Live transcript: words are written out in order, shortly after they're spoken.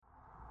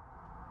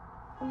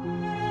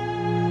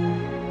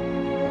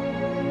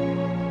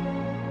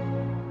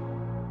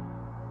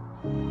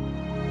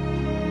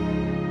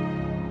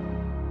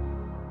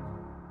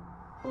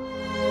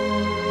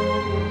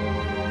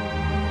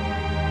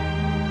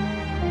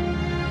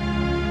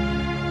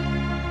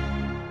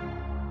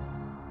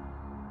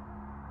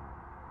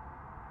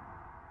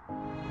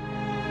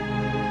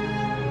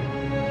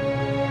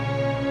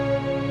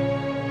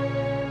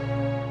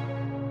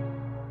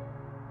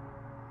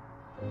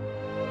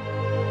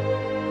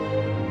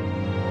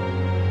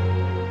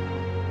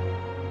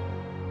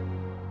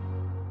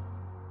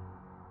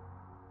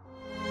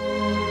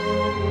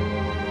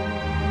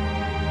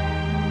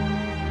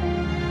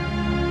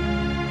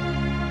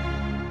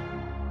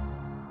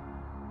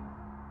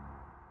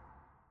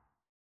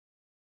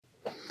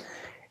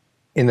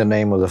In the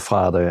name of the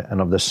Father, and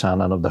of the Son,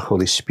 and of the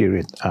Holy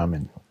Spirit.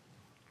 Amen.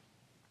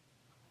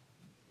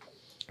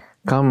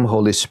 Come,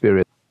 Holy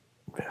Spirit,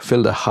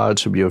 fill the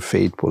hearts of your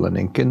faithful, and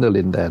enkindle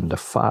in them the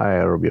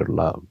fire of your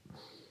love.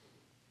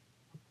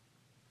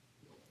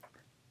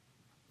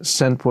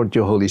 Send forth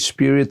your Holy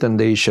Spirit, and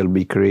they shall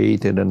be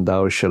created, and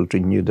thou shalt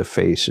renew the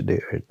face of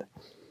the earth.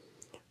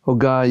 O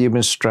God, you've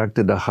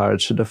instructed the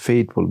hearts of the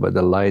faithful by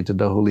the light of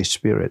the Holy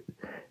Spirit.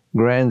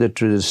 Grant that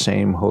through the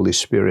same Holy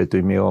Spirit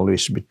we may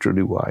always be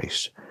truly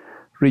wise.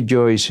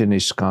 Rejoice in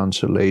his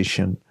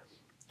consolation.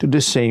 To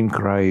the same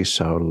Christ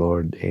our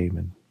Lord.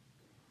 Amen.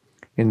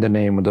 In the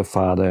name of the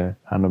Father,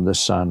 and of the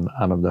Son,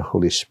 and of the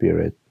Holy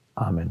Spirit.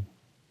 Amen.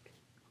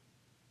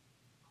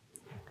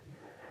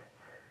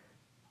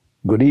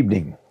 Good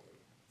evening.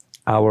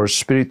 Our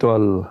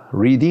spiritual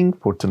reading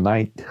for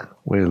tonight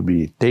will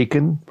be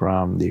taken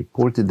from the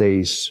 40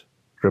 Days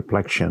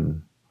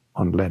Reflection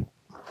on Lent.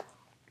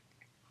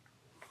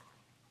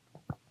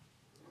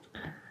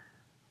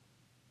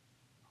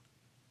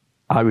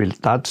 I will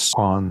touch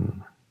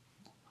on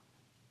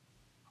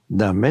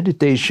the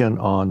meditation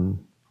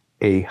on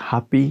a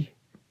happy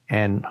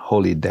and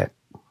holy death.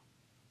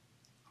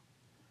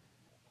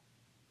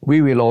 We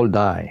will all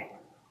die.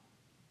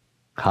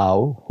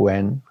 How,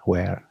 when,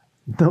 where?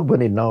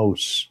 Nobody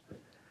knows.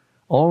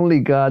 Only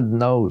God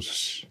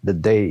knows the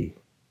day,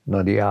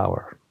 nor the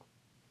hour.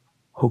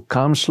 Who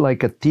comes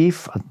like a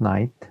thief at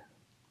night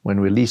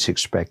when we least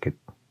expect it.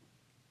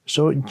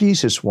 So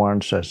Jesus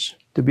warns us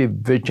to be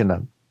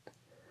vigilant,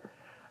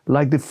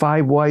 like the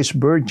 5 wise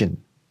virgins,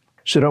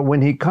 so that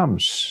when he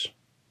comes,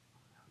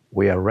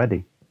 we are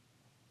ready.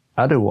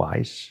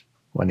 Otherwise,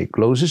 when he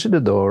closes the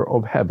door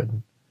of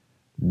heaven,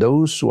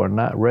 those who are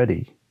not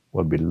ready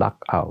will be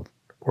locked out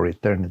for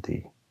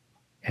eternity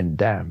and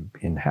damned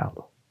in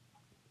hell.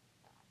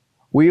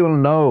 We all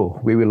know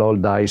we will all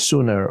die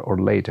sooner or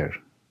later,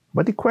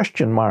 but the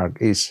question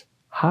mark is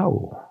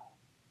how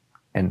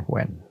and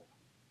when.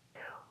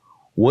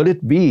 Will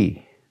it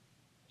be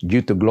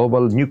due to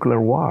global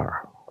nuclear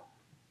war?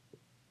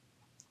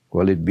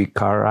 Will it be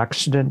car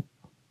accident,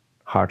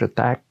 heart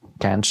attack,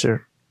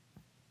 cancer,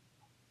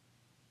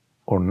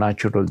 or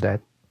natural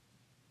death?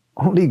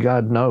 Only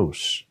God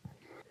knows.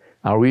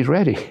 Are we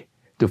ready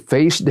to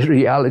face the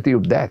reality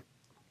of death?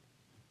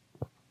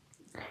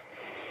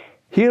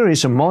 Here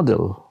is a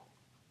model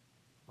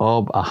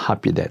of a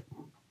happy death.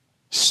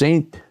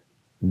 Saint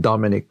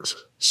Dominic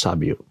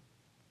Savio.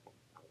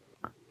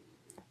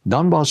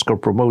 Don Bosco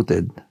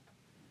promoted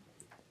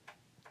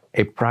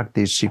a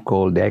practice he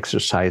called the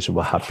exercise of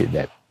a happy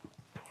death.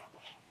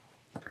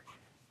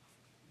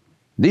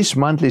 This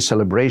monthly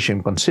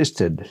celebration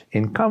consisted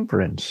in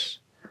conference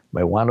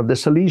by one of the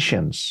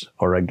Salesians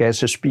or a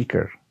guest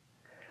speaker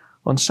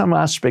on some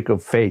aspect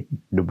of faith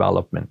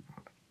development,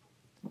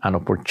 an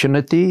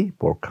opportunity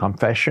for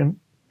confession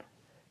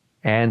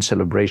and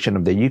celebration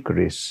of the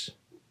Eucharist,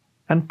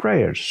 and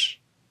prayers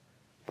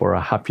for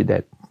a happy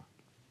death.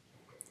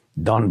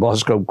 Don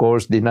Bosco, of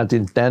course, did not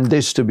intend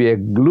this to be a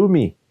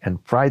gloomy and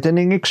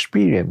frightening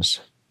experience,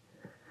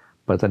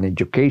 but an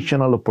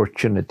educational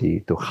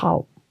opportunity to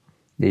help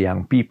the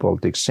young people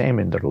to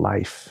examine their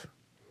life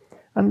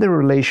and their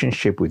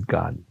relationship with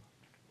God.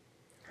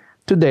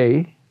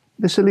 Today,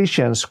 the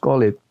Salesians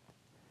call it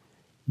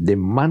the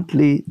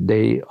monthly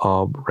day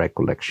of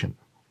recollection.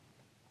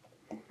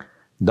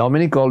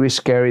 Dominic always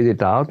carried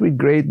it out with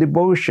great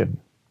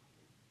devotion.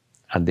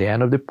 At the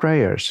end of the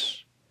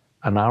prayers,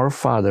 an Our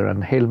Father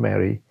and Hail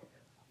Mary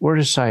were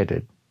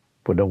recited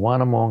for the one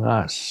among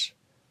us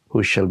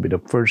who shall be the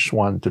first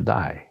one to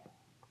die.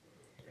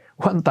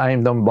 One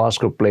time, Don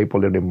Bosco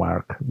playfully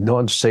remarked,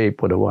 "Don't say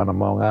for the one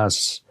among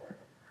us.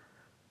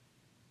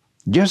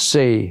 Just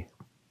say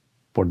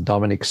for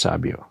Dominic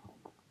Savio,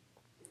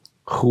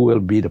 who will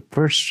be the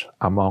first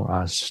among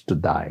us to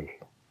die."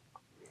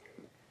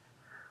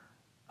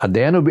 At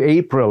the end of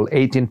April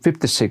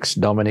 1856,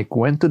 Dominic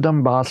went to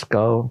Don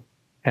Bosco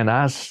and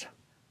asked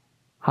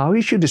how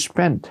he should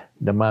spend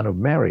the month of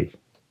Mary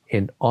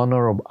in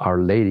honor of Our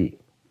Lady.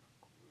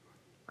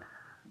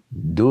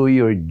 "Do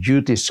your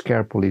duties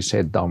carefully,"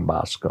 said Don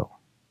Bosco.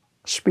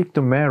 "Speak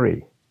to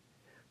Mary,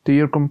 to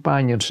your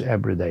companions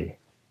every day,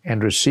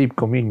 and receive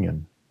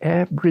communion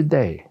every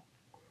day."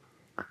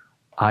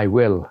 "I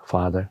will,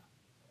 Father."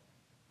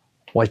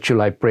 What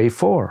shall I pray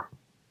for?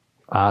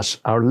 Ask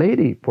Our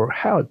Lady for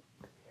health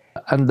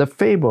and the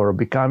favor of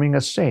becoming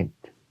a saint.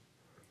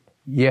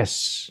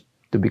 Yes,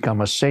 to become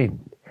a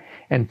saint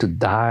and to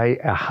die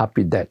a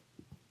happy death,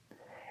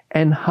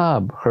 and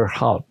have her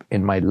help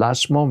in my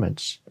last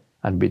moments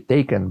and be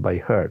taken by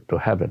her to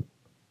heaven.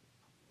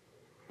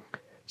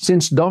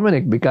 Since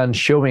Dominic began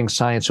showing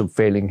signs of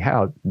failing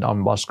health,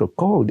 Don Bosco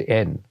called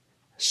in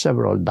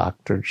several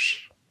doctors.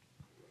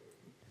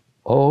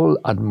 All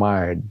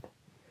admired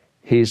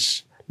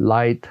his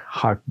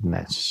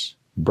light-heartedness,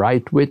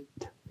 bright wit,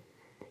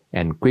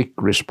 and quick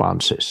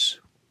responses.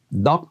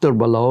 Dr.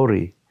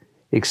 Balori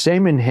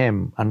examined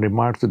him and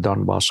remarked to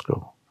Don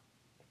Bosco,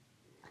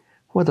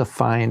 "What a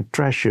fine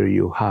treasure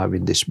you have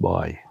in this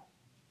boy.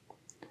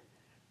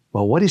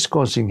 But what is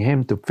causing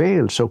him to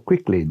fail so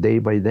quickly day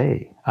by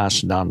day?"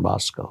 asked Don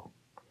Bosco.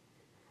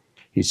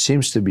 "He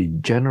seems to be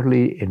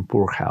generally in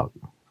poor health.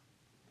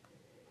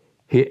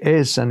 He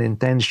is an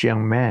intense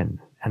young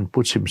man and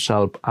puts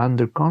himself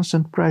under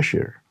constant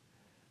pressure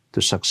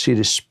to succeed,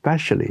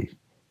 especially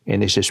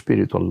in his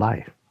spiritual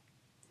life.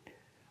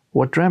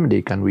 What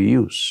remedy can we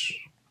use?"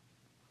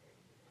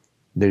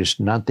 "There is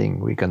nothing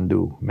we can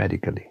do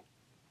medically.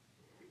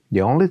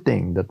 The only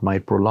thing that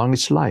might prolong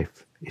his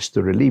life is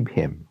to relieve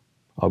him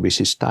of his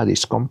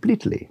studies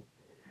completely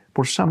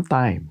for some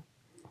time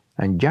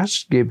and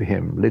just give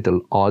him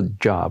little odd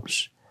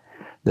jobs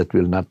that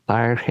will not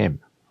tire him."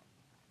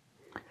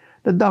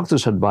 The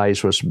doctor's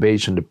advice was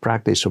based on the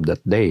practice of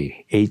that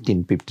day,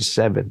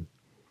 1857.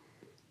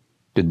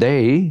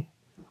 Today,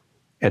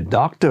 a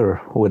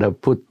doctor would have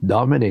put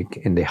Dominic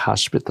in the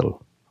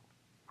hospital.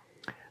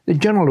 The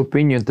general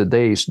opinion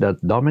today is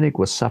that Dominic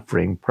was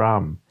suffering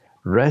from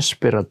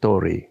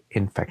respiratory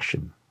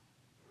infection.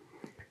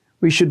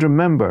 We should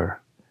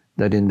remember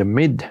that in the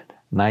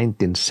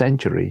mid-19th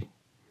century,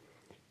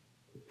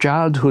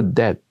 childhood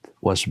death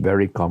was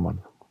very common.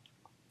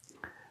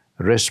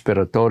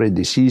 Respiratory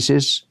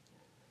diseases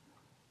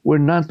were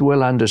not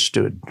well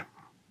understood.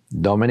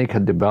 Dominic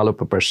had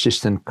developed a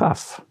persistent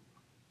cough.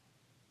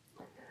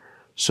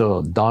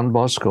 So Don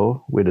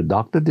Bosco, with the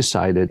doctor,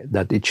 decided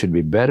that it should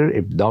be better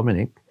if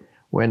Dominic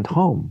went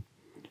home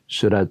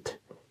so that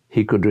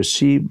he could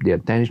receive the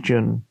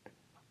attention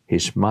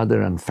his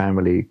mother and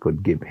family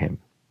could give him.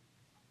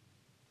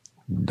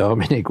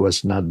 Dominic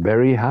was not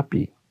very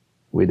happy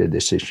with the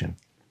decision.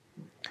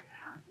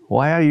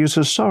 "Why are you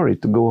so sorry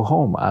to go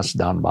home?" asked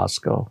Don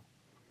Bosco.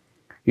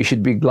 "You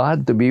should be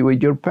glad to be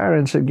with your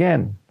parents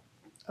again."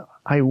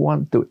 "I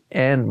want to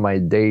end my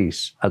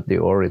days at the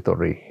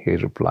oratory," he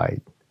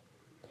replied.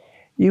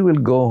 "You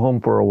will go home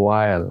for a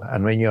while,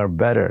 and when you are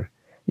better,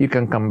 you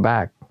can come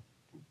back."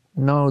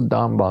 "No,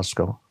 Don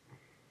Bosco,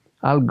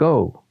 I'll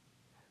go,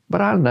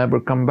 but I'll never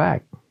come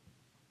back."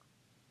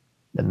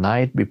 The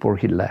night before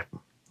he left,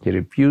 he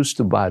refused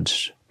to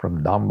budge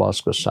from Don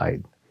Bosco's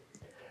side,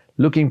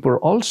 looking for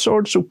all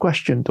sorts of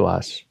questions to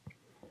ask.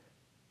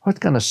 What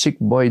can a sick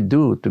boy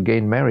do to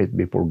gain merit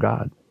before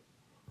God?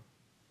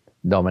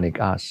 Dominic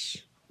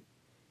asked,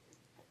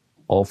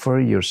 "Offer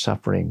your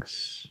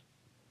sufferings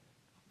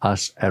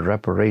as a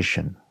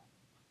reparation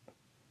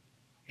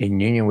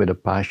in union with the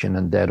passion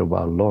and death of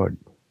our Lord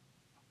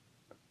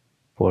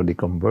for the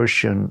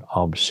conversion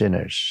of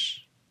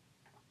sinners,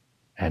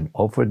 and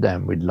offer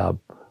them with love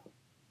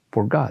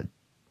for God,"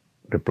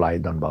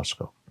 replied Don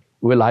Bosco.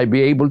 "Will I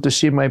be able to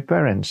see my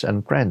parents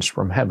and friends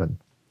from heaven?"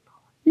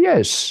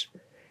 "Yes,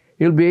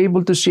 you'll be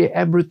able to see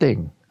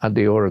everything at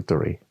the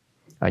oratory,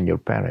 and your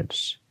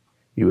parents.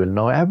 You will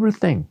know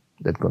everything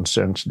that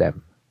concerns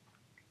them.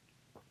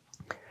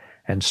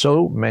 And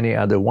so many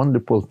other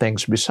wonderful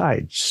things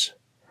besides.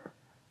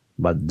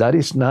 But that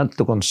is not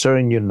to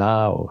concern you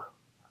now.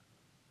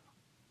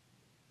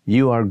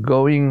 You are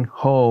going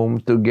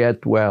home to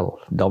get well."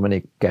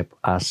 Dominic kept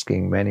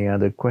asking many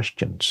other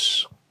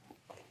questions.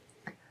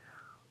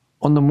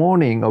 On the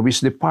morning of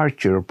his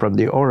departure from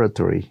the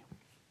oratory,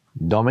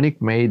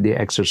 Dominic made the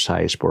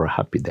exercise for a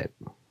happy death.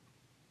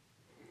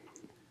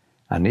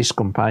 And his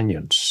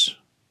companions,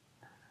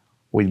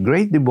 with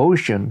great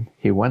devotion,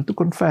 he went to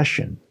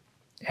confession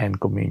and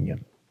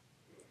communion.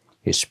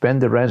 He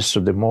spent the rest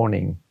of the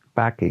morning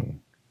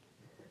packing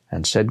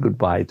and said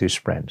goodbye to his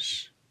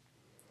friends.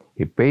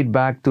 He paid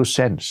back 2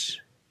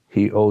 cents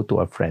he owed to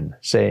a friend,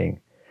 saying,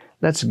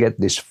 "Let's get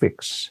this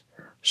fixed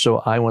so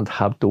I won't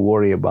have to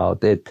worry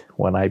about it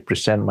when I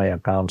present my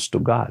accounts to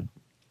God."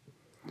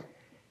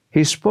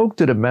 He spoke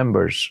to the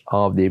members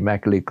of the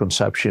Immaculate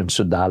Conception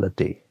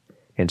Sodality,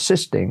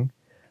 insisting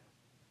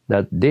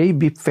that they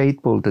be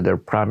faithful to their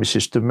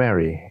promises to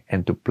Mary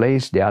and to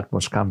place the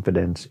utmost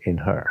confidence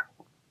in her.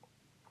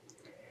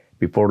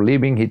 Before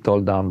leaving, he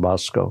told Don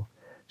Bosco,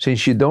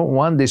 "Since you don't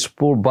want this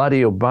poor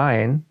body of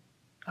mine,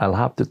 I'll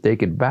have to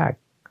take it back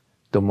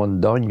to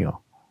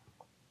Mondonio.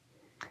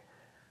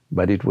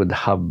 But it would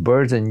have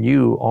burdened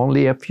you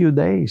only a few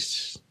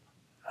days,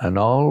 and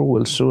all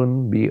will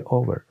soon be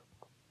over.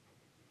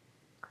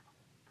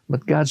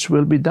 But God's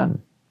will be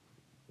done.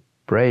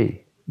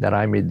 Pray that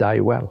I may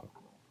die well.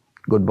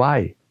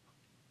 Goodbye,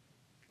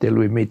 till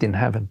we meet in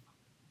heaven."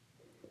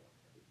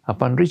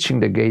 Upon reaching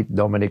the gate,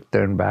 Dominic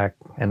turned back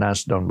and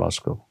asked Don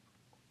Bosco,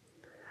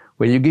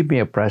 "Will you give me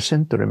a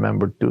present to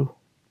remember too?"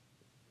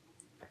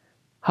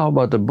 "How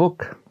about a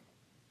book?"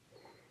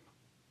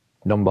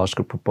 Don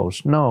Bosco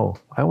proposed. "No,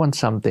 I want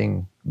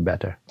something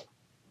better."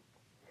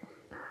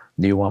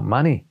 "Do you want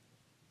money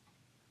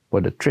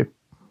for the trip?"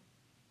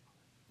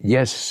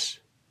 "Yes,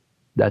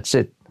 that's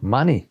it,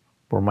 money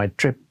for my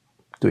trip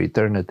to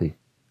eternity.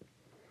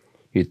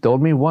 You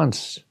told me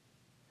once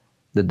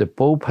that the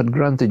Pope had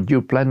granted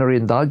you plenary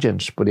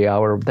indulgence for the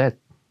hour of death.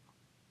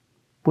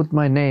 Put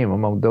my name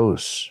among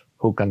those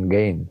who can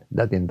gain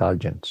that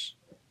indulgence."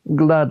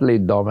 "Gladly,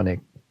 Dominic.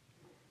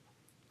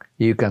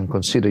 You can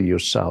consider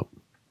yourself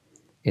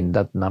in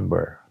that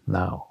number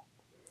now."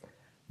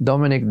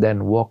 Dominic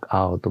then walked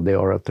out of the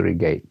oratory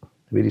gate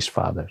with his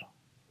father.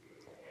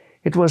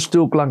 It was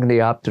 2 o'clock in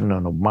the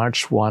afternoon of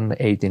March 1,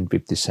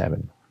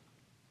 1857.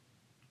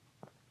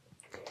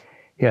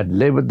 He had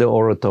lived at the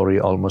oratory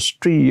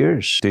almost 3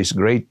 years to his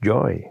great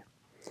joy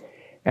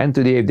and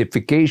to the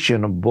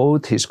edification of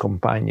both his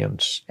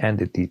companions and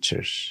the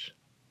teachers.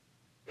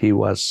 He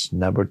was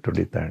never to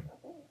return.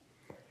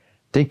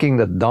 Thinking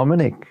that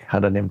Dominic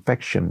had an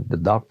infection, the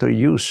doctor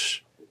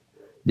used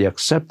the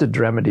accepted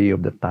remedy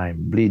of the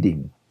time,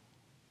 bleeding.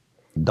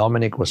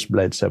 Dominic was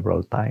bled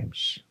several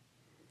times.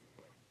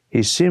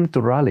 He seemed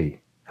to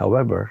rally.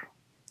 However,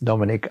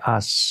 Dominic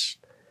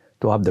asked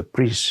to have the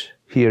priest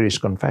hear his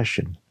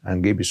confession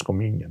and give his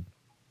communion.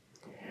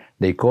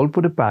 They called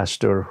for the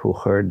pastor, who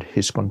heard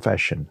his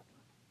confession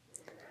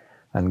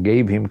and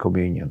gave him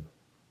communion.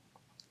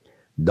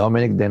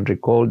 Dominic then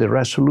recalled the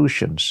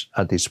resolutions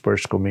at his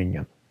first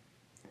communion.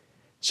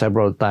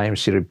 Several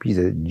times he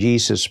repeated,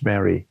 "Jesus,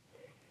 Mary,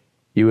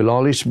 you will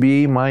always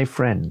be my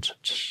friends.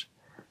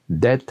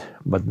 Death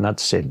but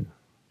not sin."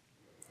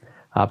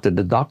 After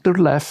the doctor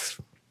left,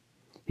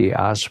 he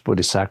asked for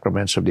the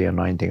sacraments of the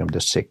anointing of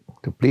the sick.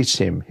 To please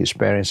him, his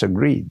parents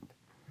agreed.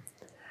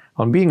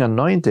 On being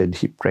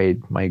anointed, he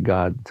prayed, "My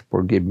God,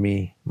 forgive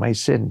me my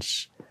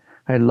sins.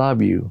 I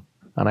love you,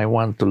 and I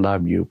want to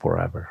love you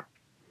forever."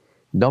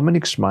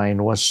 Dominic's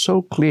mind was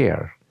so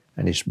clear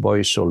and his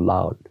voice so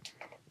loud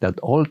that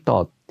all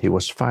thought he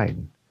was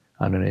fine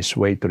and on his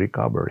way to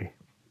recovery.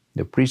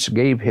 The priest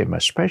gave him a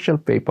special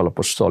papal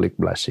apostolic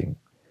blessing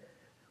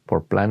for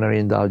plenary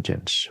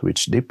indulgence,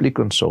 which deeply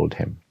consoled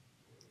him.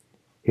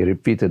 He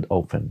repeated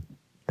often,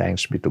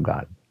 "Thanks be to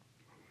God."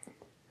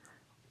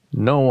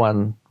 No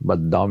one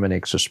but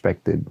Dominic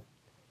suspected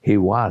he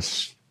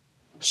was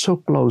so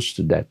close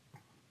to death.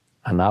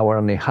 An hour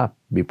and a half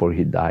before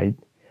he died,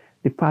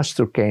 the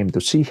pastor came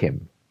to see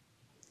him,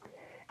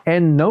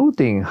 and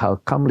noting how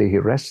calmly he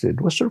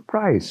rested, was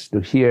surprised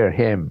to hear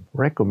him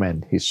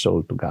recommend his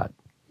soul to God.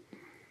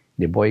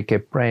 The boy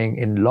kept praying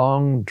in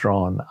long,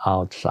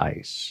 drawn-out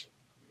sighs.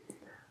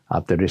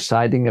 After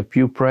reciting a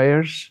few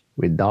prayers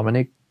with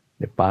Dominic,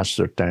 the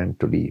pastor turned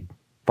to leave.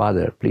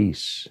 "Father,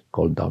 please,"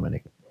 called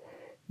Dominic,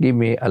 "give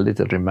me a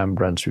little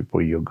remembrance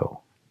before you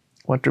go."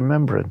 "What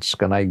remembrance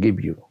can I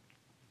give you?"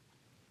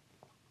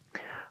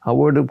 "A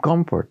word of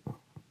comfort.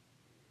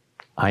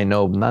 I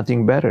know of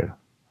nothing better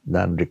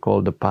than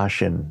recall the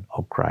passion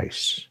of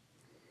Christ."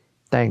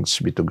 "Thanks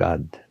be to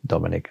God,"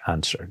 Dominic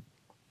answered.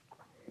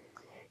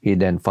 He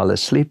then fell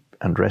asleep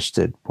and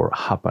rested for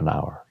half an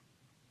hour.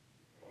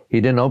 He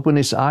then opened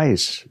his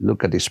eyes,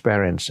 looked at his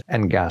parents,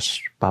 and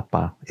gasped,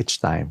 "Papa, it's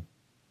time.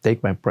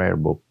 Take my prayer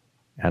book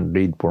and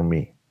read for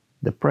me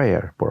the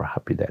prayer for a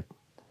happy death."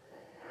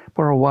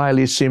 For a while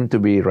he seemed to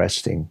be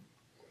resting.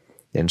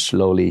 Then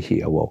slowly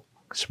he awoke.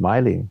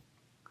 Smiling,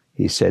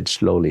 he said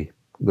slowly,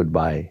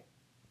 "Goodbye,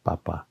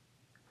 Papa.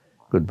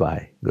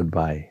 Goodbye,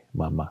 goodbye,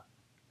 Mama.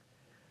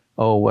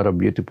 Oh, what a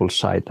beautiful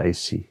sight I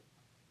see."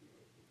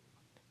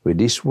 With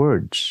these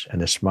words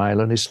and a smile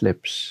on his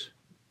lips,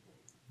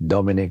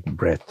 Dominic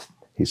breathed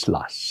his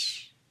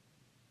last.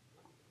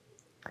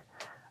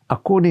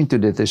 According to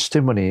the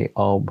testimony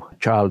of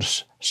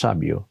Charles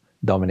Sabio,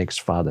 Dominic's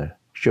father,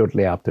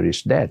 shortly after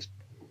his death,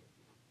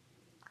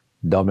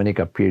 Dominic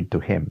appeared to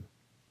him.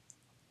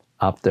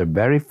 After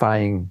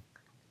verifying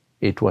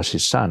it was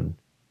his son,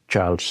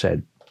 Charles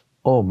said,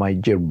 "Oh, my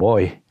dear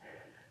boy,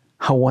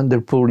 how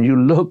wonderful you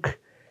look.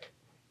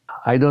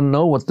 I don't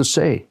know what to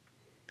say.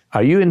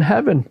 Are you in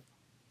heaven?"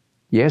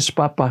 "Yes,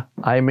 Papa,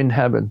 I am in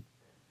heaven."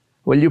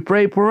 "Will you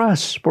pray for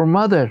us, for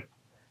Mother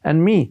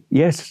and me?"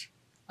 "Yes,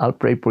 I'll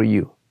pray for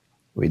you."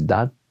 With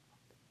that,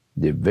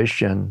 the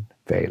vision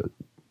failed.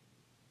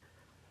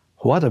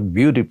 What a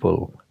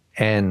beautiful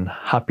and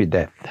happy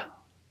death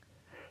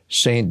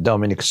Saint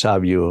Dominic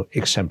Savio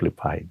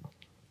exemplified.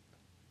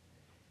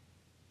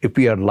 If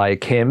we are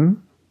like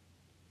him,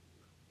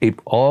 if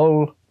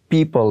all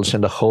peoples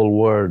in the whole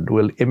world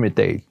will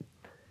imitate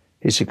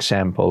his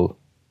example,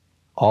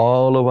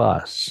 all of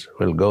us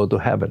will go to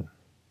heaven.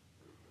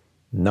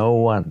 No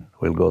one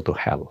will go to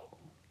hell.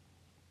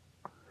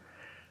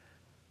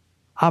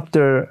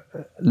 After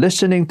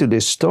listening to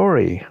this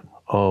story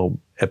of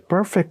a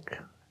perfect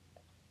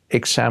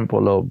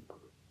example of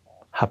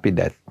happy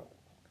death,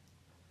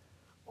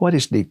 what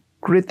is the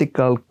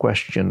critical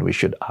question we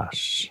should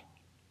ask?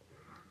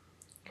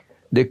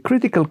 the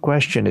critical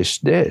question is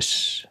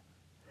this.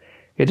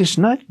 It is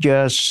not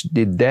just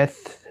the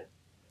death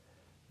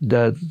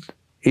that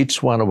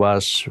each one of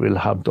us will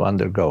have to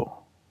undergo.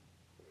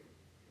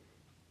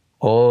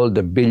 All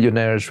the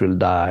billionaires will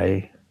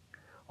die.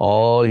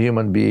 All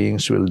human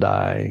beings will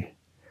die.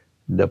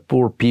 The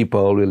poor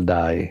people will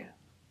die.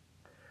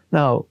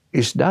 Now,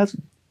 is that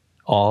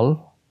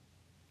all?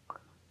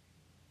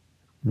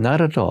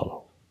 Not at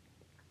all.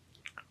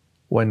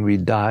 When we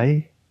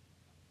die,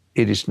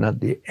 it is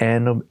not the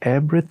end of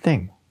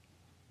everything.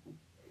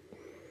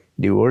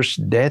 The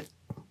worst death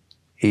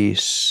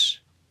is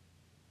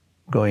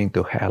going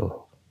to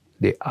hell.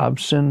 The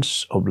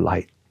absence of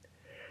light,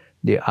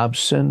 the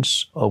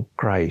absence of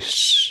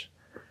Christ,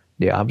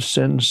 the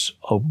absence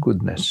of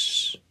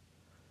goodness.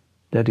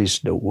 That is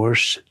the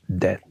worst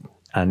death,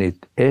 and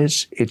it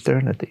is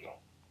eternity.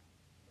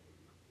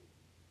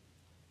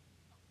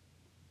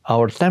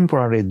 Our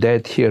temporary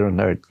death here on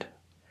earth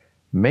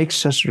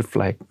makes us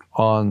reflect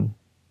on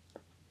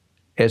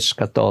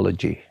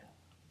eschatology,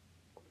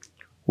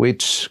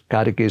 which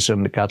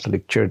Catechism, the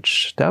Catholic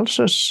Church tells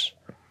us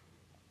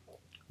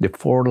the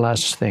four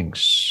last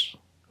things.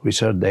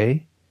 Which are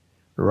they?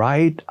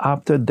 Right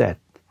after death,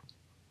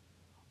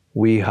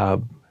 we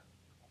have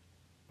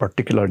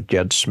particular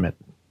judgment.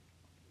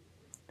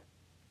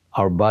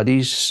 Our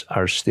bodies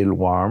are still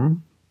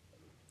warm.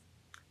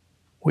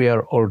 We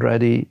are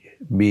already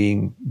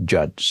being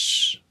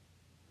judged.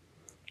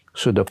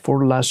 So the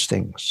four last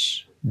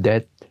things: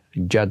 death,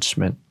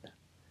 judgment,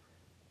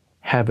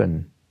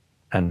 heaven,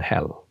 and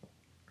hell.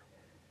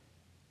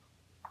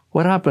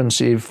 What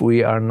happens if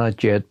we are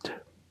not yet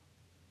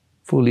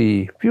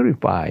fully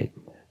purified,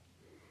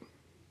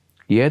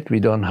 yet we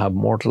don't have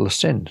mortal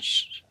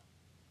sins?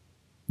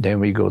 Then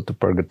we go to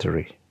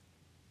purgatory.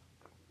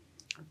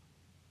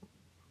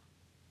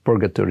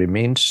 Purgatory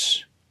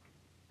means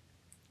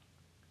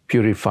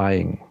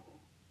purifying,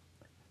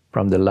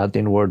 from the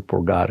Latin word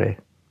purgare,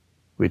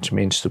 which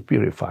means to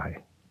purify.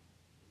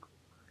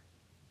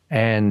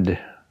 And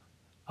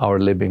our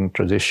living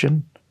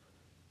tradition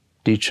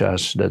teaches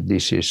us that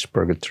this is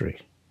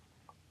purgatory.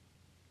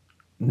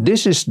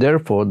 This is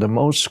therefore the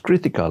most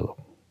critical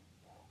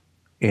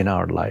in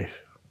our life,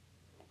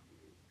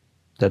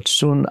 that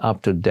soon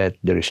after death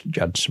there is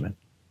judgment.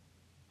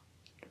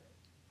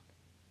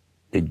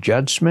 The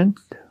judgment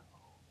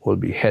will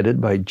be headed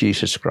by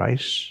Jesus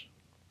Christ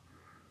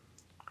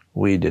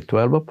with the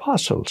 12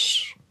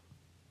 apostles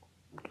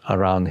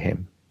around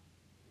him.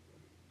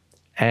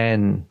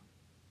 And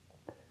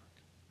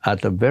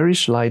at a very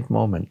slight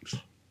moment,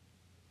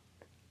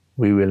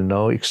 we will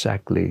know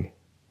exactly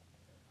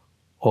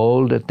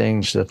all the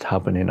things that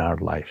happen in our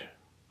life.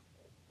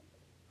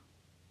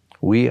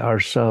 We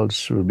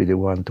ourselves will be the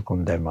one to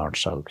condemn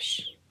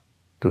ourselves,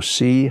 to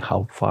see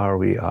how far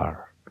we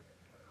are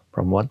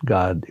from what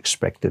God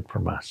expected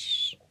from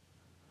us.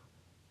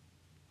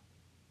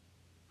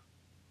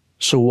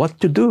 So what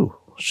to do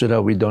so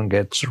that we don't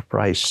get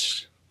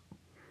surprised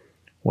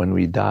when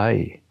we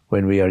die,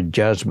 when we are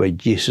judged by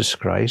Jesus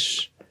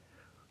Christ?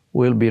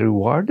 We'll be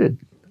rewarded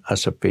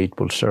as a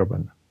faithful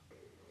servant.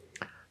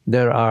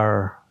 There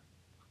are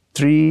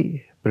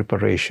 3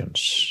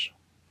 preparations.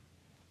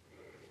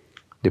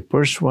 The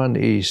first one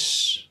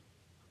is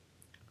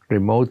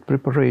remote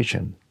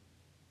preparation.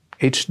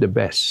 It's the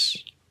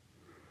best.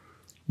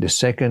 The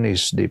second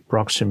is the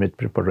proximate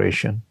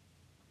preparation.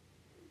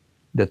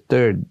 The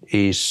third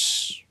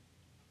is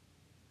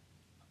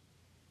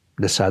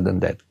the sudden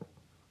death,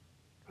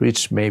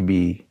 which may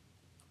be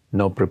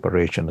no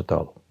preparation at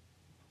all.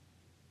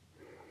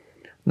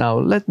 Now,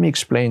 let me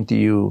explain to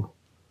you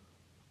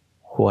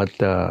what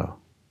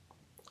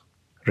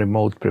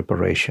remote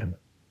preparation.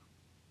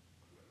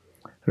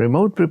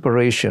 Remote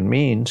preparation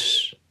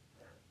means,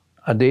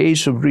 at the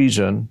age of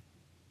reason,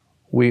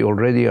 we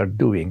already are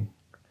doing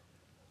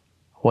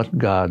what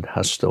God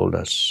has told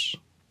us.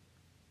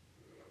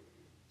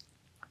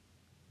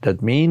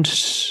 That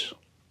means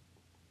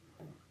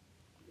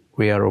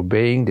we are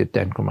obeying the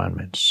 10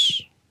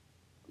 Commandments.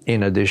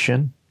 In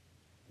addition,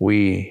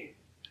 we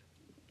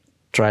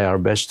try our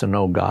best to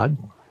know God,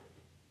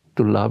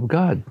 to love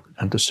God,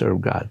 and to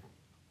serve God,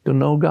 to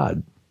know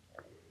God.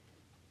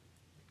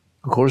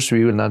 Of course,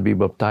 we will not be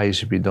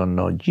baptized if we don't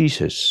know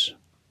Jesus.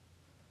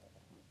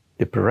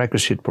 The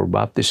prerequisite for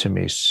baptism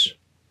is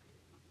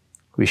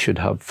we should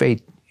have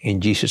faith in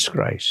Jesus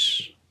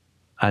Christ.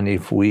 And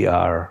if we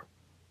are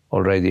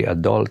already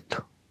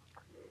adult,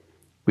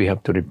 we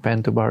have to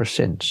repent of our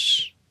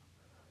sins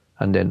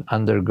and then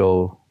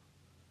undergo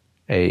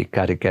a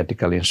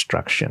catechetical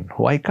instruction.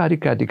 Why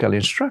catechetical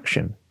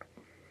instruction?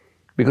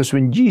 Because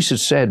when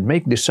Jesus said,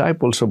 "Make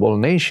disciples of all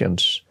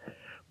nations,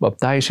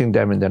 baptizing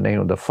them in the name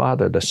of the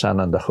Father, the Son,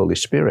 and the Holy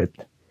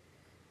Spirit,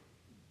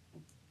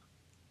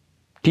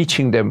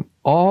 teaching them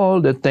all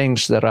the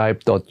things that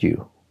I've taught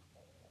you."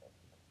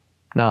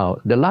 Now,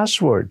 the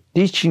last word,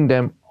 teaching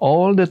them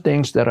all the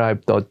things that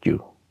I've taught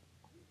you.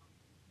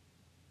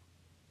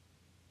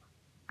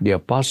 The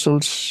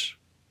apostles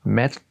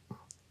met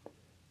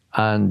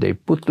and they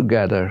put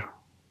together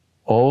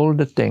all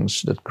the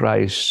things that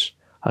Christ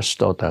has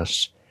taught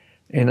us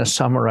in a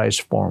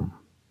summarized form.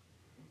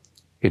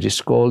 It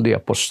is called the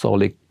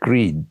Apostolic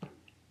Creed,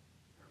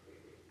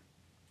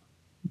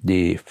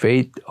 the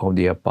faith of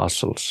the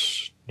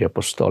apostles, the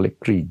Apostolic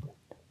Creed.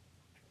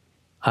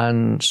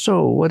 And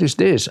so, what is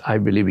this? I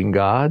believe in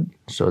God,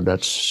 so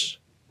that's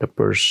the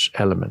first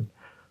element.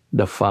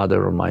 The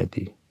Father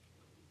Almighty,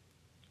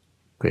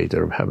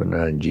 creator of heaven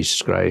and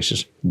Jesus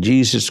Christ.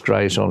 Jesus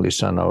Christ, only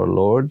Son, our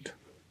Lord,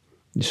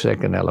 the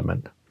second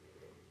element.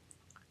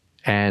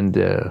 And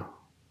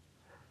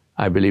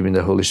I believe in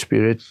the Holy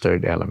Spirit,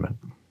 third element.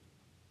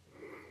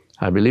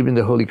 I believe in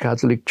the Holy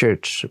Catholic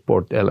Church,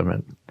 fourth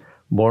element.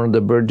 Born of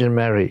the Virgin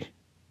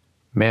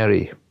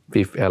Mary,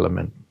 fifth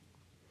element.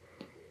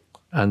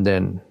 And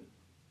then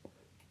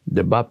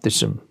the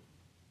baptism.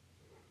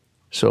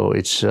 So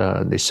it's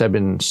the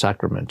 7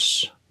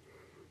 sacraments.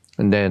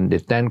 And then the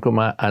Ten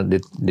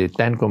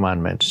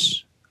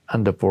Commandments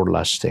and the 4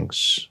 last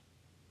things.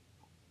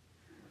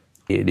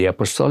 The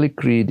Apostolic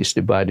Creed is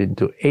divided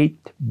into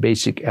 8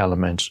 basic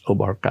elements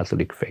of our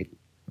Catholic faith.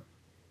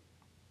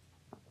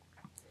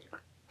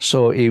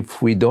 So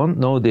if we don't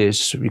know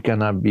this, we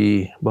cannot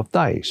be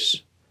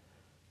baptized.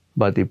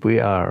 But if we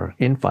are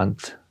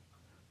infant,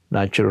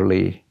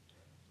 naturally,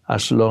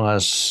 as long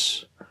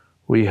as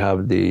we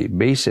have the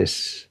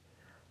basis,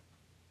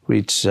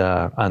 which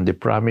and the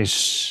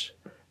promise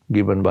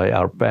given by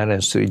our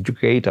parents to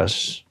educate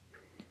us,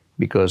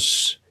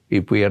 because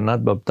if we are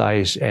not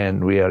baptized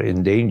and we are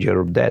in danger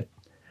of death,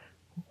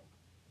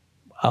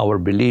 our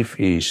belief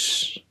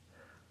is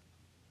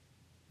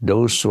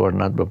those who are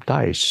not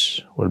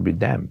baptized will be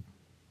damned.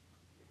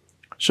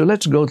 So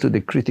let's go to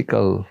the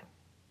critical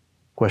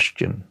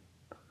question.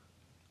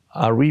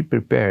 Are we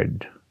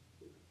prepared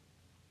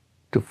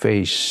to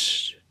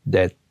face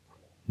death,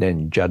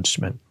 then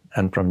judgment,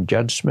 and from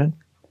judgment,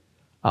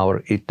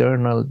 our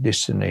eternal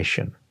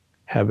destination,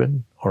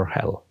 heaven or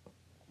hell?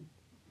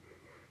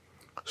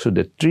 So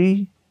the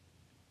 3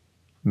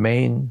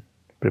 main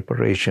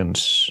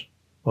preparations,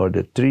 or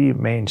the 3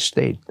 main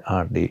states,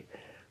 are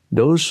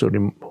those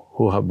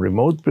who have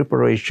remote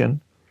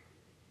preparation,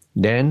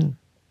 then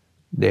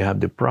they have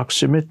the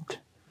proximate,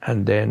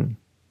 and then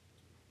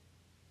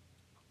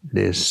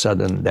the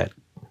sudden death.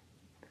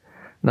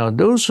 Now,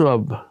 those who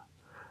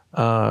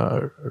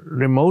have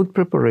remote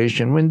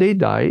preparation, when they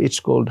die, it's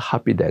called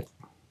happy death.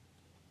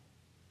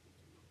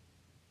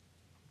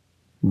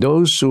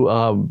 Those who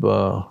have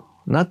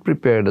not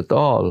prepared at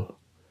all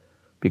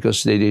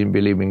because they didn't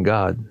believe in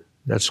God,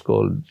 that's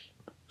called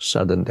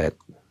sudden death.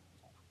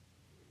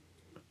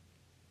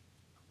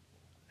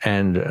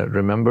 And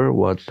remember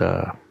what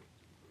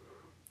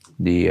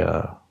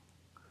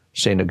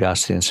St.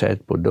 Augustine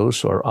said, for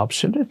those who are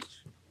obstinate,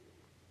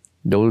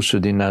 those who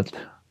did not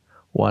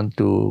want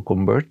to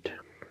convert,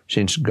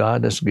 since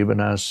God has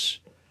given us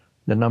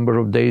the number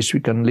of days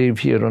we can live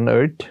here on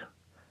earth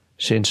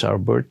since our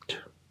birth,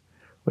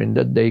 when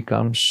that day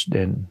comes,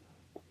 then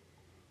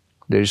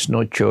there is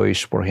no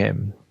choice for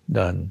Him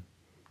than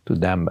to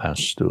damn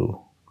us to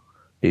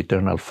the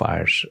eternal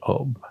fires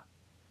of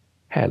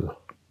hell.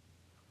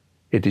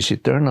 It is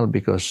eternal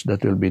because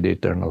that will be the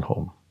eternal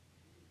home.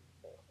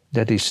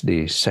 That is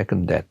the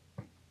second death,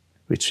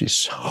 which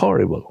is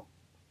horrible,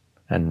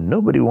 and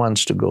nobody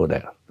wants to go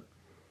there.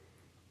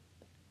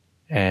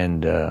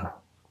 And a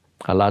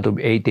lot of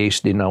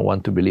atheists did not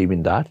want to believe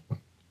in that.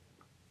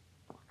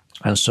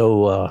 And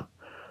so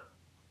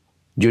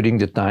during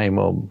the time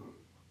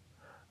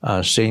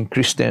of St.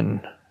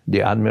 Christian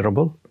the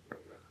Admirable,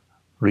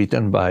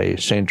 written by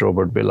St.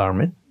 Robert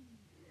Bellarmine,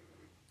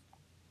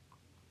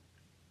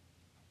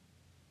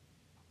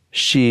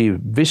 she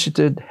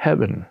visited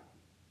heaven.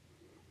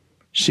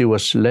 She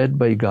was led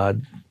by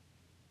God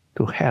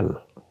to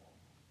hell,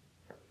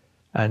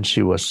 and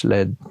she was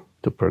led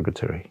to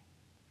purgatory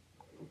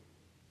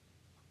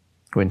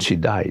when she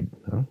died,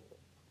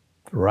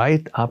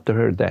 right after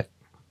her death.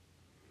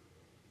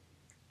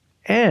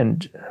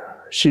 And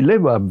she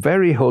lived a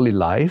very holy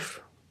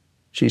life.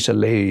 She's a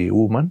lay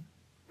woman.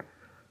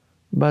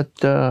 But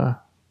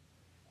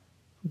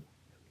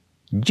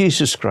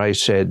Jesus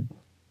Christ said,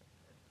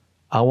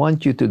 I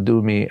want you to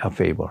do me a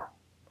favor.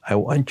 I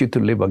want you to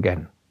live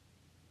again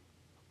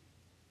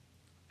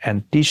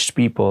and teach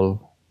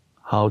people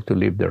how to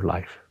live their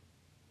life.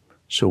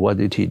 So what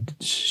did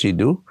she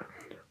do?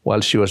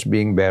 While she was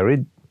being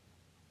buried,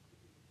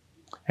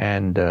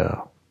 and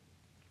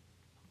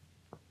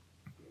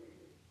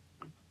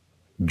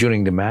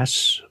during the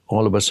Mass,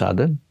 all of a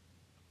sudden,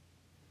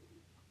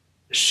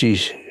 she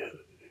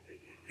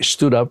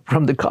stood up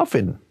from the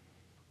coffin,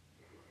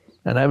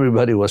 and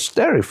everybody was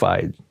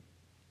terrified.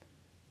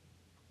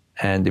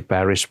 And the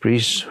parish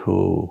priest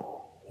who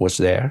was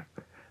there,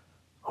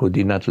 who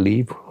did not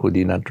leave, who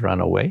did not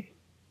run away,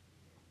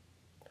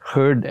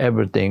 heard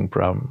everything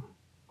from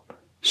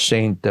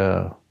Saint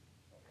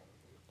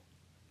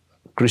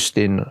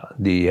Christine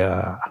the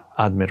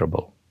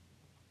Admirable.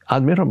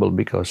 Admirable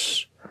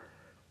because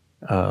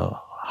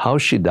how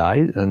she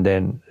died and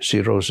then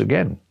she rose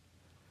again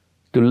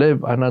to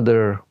live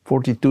another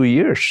 42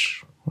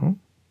 years.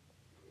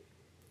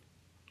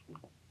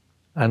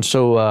 And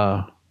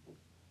so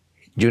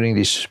during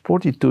these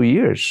 42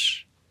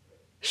 years,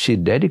 she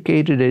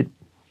dedicated it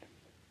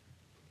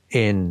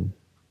in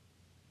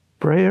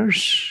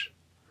prayers,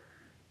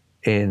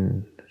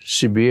 in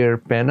severe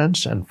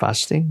penance and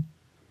fasting,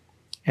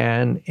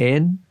 and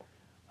in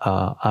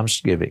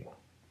almsgiving.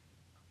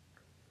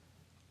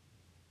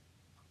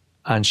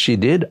 And she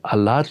did a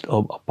lot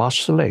of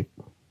apostolate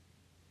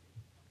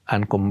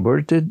and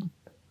converted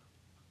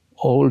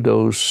all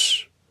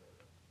those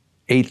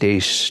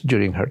atheists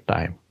during her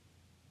time.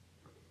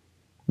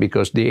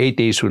 Because the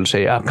atheists will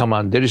say, come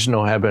on, there is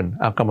no heaven.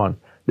 Come on,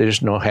 there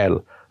is no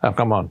hell.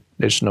 Come on,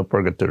 there is no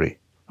purgatory.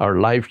 Our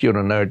life here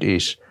on earth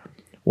is,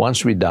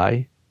 once we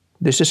die,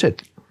 this is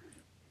it.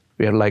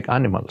 We are like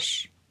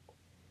animals.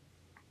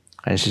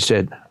 And she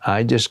said,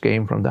 I just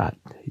came from that.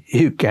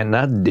 You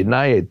cannot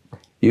deny it.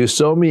 You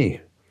saw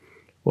me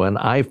when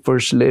I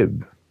first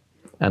lived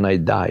and I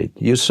died.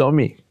 You saw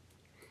me.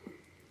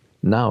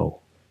 Now,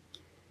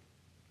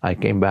 I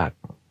came back.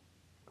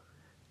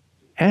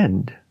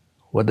 And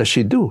what does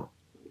she do?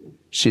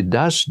 She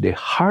does the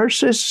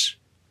harshest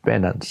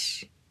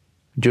penance.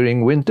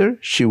 During winter,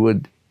 she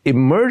would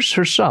immerse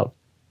herself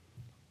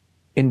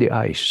in the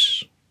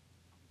ice.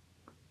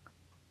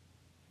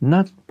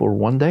 Not for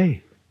one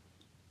day,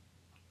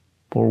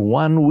 for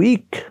 1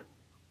 week,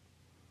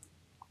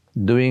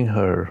 doing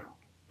her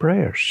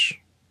prayers.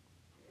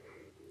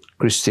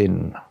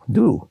 Christine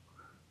do.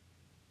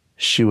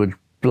 She would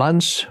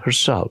plunge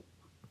herself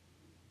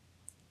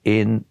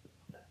in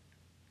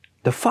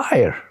the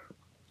fire.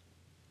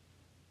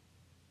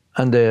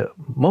 And the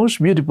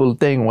most beautiful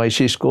thing why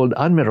she's called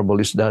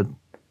admirable is that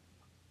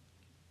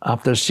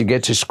after she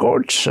gets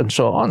scorched and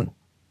so on,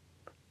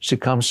 she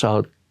comes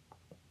out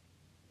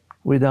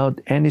without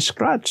any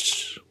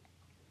scratch,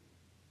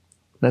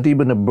 not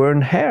even a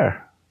burned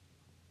hair,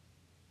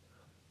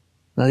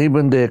 not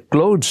even the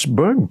clothes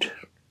burned.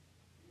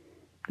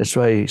 That's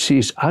why she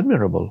is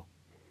admirable.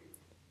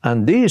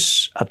 And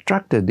this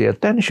attracted the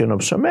attention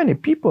of so many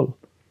people,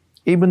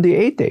 even the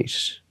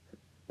atheists.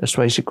 That's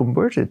why she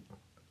converted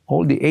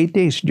all the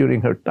atheists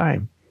during her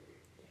time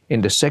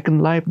in the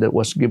second life that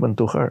was given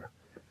to her,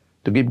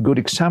 to give good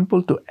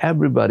example to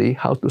everybody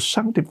how to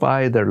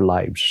sanctify their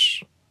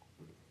lives.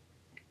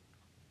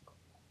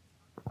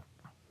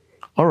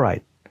 All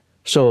right,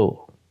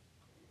 so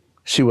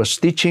she was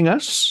teaching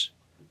us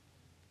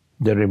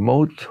the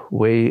remote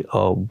way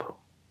of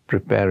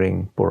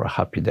preparing for a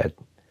happy death,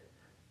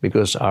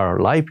 because our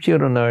life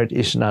here on earth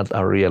is not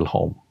our real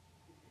home.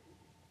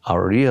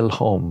 Our real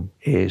home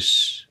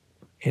is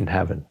in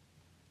heaven.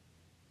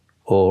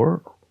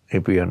 Or,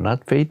 if we are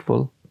not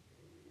faithful,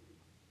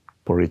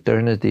 for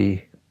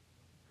eternity,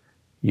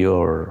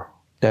 your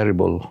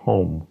terrible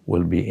home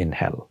will be in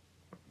hell.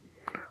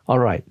 All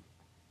right.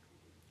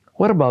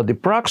 What about the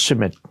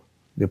proximate?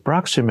 The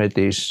proximate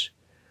is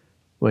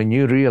when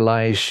you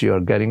realize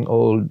you're getting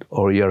old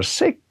or you're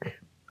sick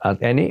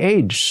at any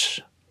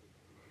age,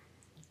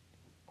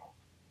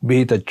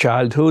 be it a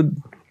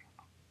childhood,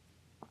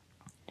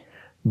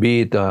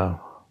 be it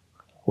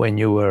when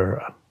you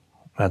were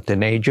a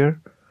teenager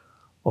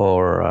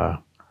or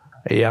a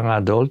young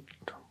adult,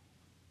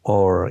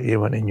 or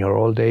even in your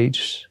old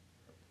age,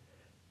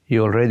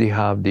 you already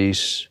have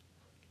this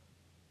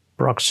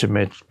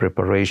proximate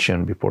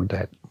preparation before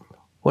death.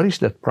 What is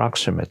that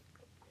proximate?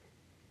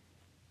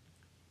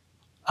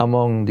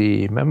 Among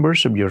the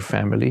members of your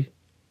family,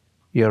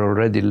 you're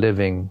already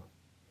living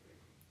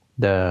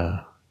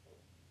the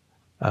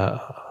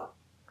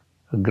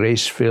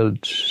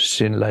grace-filled,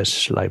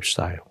 sinless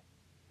lifestyle,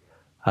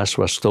 as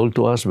was told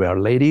to us by Our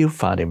Lady of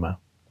Fatima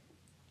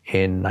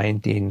in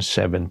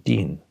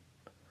 1917.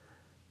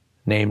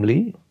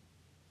 Namely,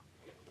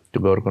 to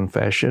go to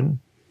confession,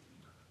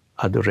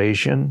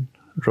 adoration,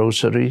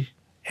 rosary,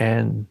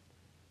 and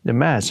the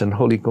Mass and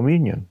Holy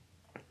Communion,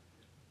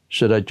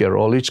 so that you're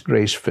always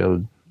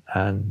grace-filled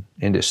and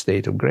in the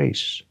state of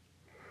grace.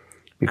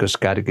 Because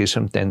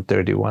Catechism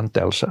 1031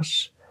 tells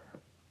us,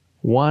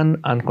 one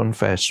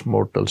unconfessed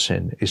mortal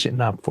sin is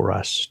enough for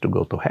us to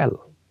go to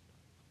hell.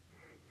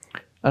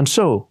 And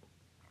so,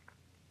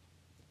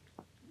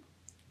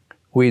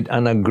 with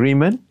an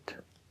agreement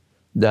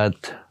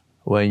that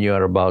when you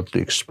are about to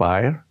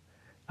expire,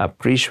 a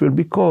priest will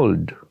be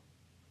called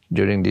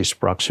during this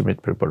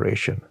proximate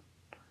preparation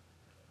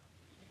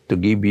to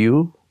give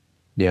you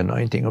the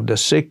anointing of the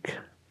sick,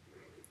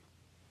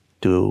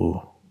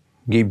 to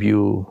give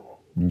you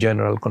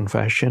general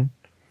confession,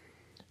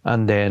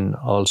 and then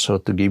also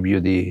to give you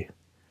the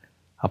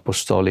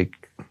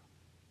apostolic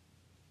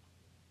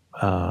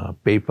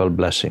papal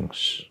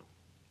blessings,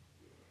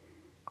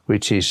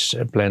 which is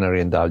a plenary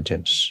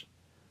indulgence,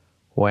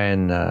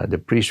 when the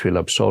priest will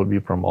absolve you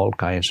from all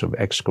kinds of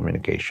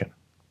excommunication.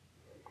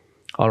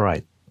 All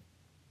right.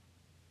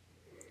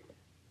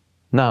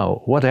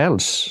 Now, what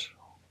else?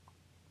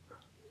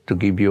 To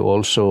give you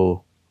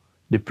also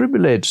the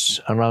privilege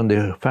around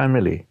the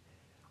family,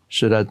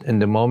 so that in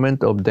the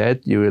moment of death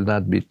you will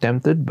not be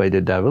tempted by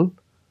the devil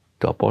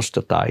to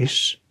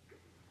apostatize.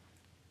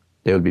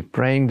 They will be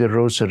praying the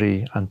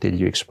rosary until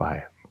you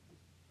expire.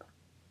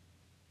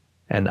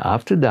 And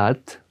after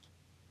that,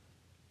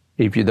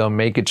 if you don't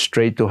make it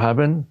straight to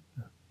heaven,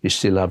 you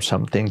still have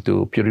something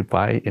to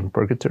purify in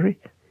purgatory,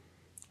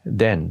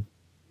 then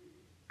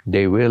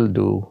they will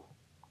do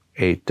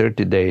a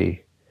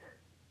 30-day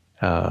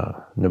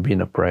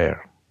novena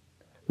prayer,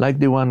 like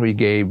the one we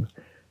gave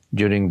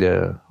during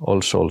the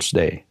All Souls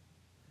Day,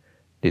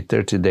 the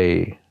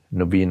 30-day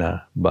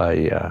novena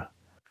by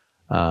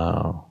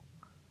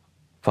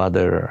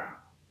Father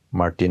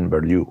Martin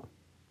Berliou.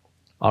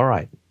 All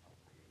right.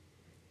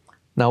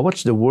 Now,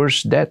 what's the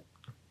worst death?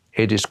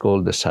 It is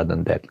called the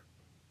sudden death.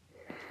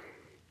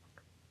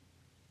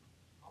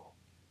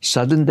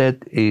 Sudden death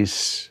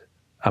is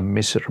a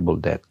miserable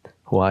death.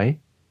 Why?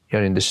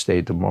 You're in the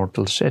state of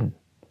mortal sin.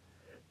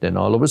 Then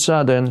all of a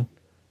sudden,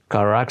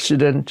 car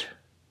accident,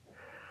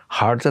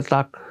 heart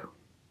attack,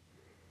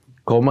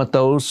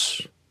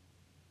 comatose,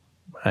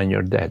 and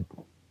you're dead.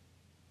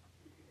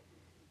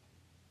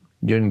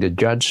 During the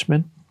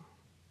judgment,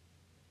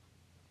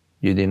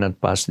 you did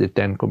not pass the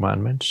 10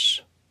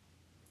 Commandments.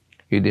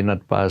 You did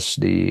not pass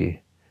the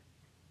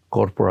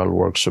corporal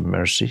works of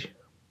mercy.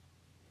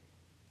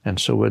 And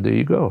so where do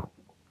you go?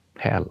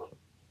 Hell.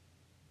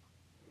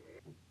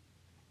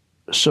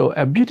 So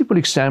a beautiful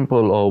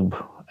example of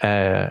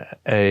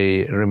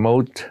a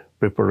remote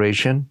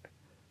preparation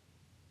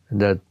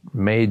that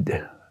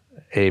made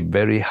a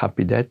very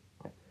happy death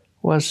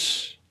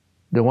was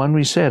the one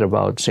we said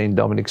about St.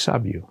 Dominic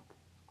Savio.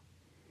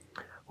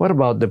 What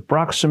about the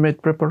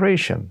proximate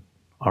preparation?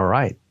 All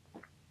right.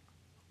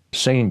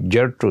 St.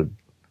 Gertrude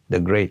the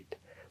Great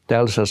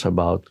tells us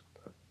about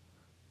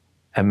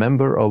a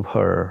member of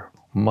her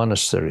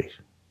monastery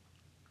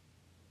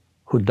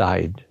who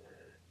died.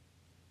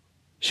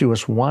 She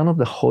was one of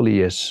the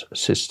holiest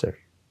sisters.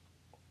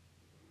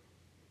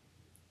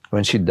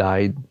 When she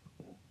died,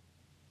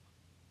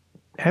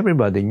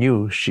 everybody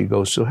knew she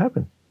goes to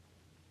heaven.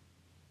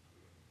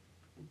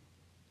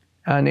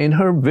 And in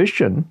her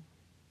vision,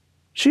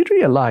 she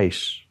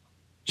realized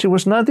she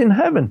was not in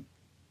heaven.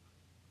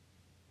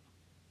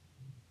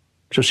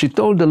 So she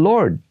told the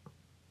Lord,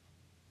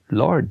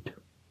 Lord,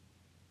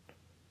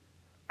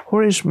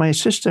 where is my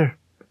sister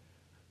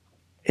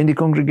in the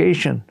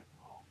congregation?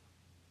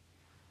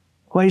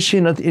 Why is she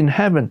not in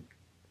heaven?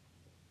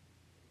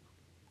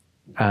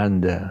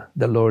 And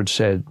the Lord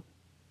said,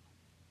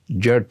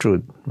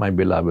 Gertrude, my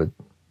beloved,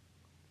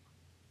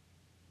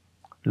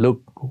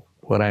 look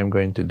what I'm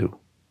going to do.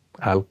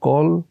 I'll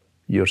call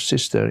your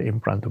sister in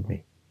front of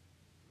me.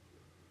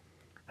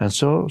 And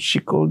so she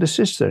called the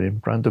sister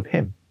in front of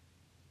him.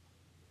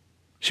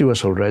 She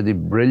was already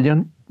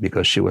brilliant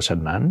because she was a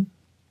nun.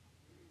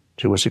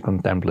 She was a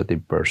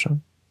contemplative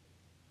person.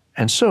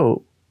 And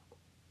so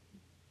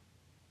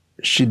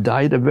she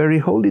died a very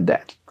holy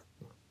death.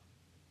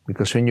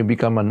 Because when you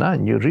become a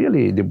nun, you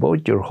really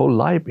devote your whole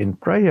life in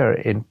prayer,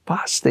 in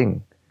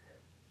fasting,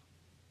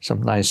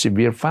 sometimes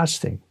severe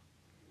fasting,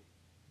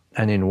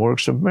 and in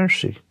works of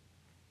mercy.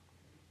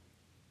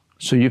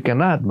 So you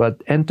cannot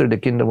but enter the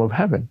kingdom of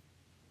heaven.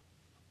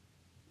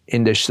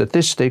 In the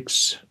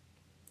statistics,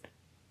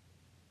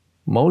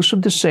 most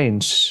of the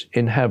saints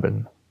in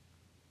heaven,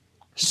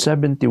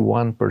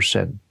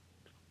 71%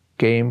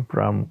 came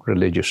from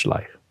religious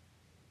life.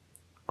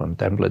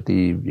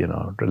 Contemplative,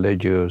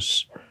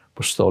 religious,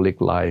 apostolic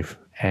life,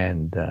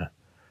 and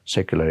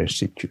secular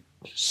institute.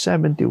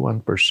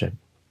 71%.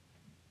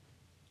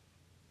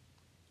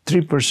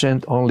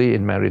 3% only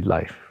in married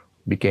life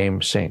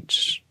became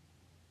saints.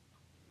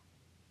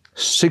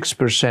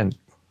 6%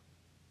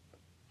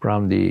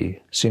 from the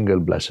single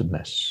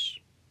blessedness.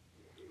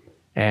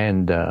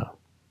 And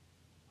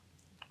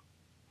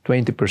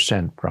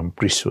 20% from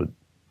priesthood.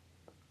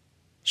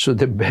 So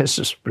the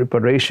best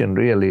preparation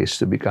really is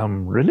to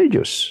become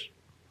religious.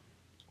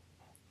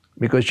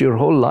 Because your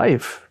whole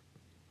life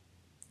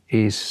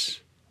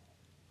is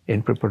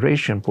in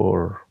preparation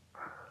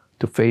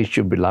to face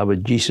your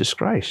beloved Jesus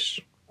Christ.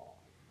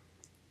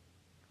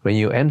 When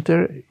you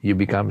enter, you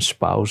become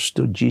spouse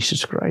to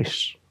Jesus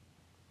Christ.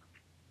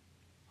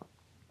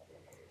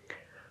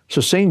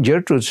 So Saint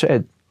Gertrude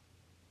said,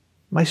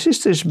 my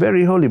sister is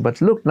very holy,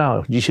 but look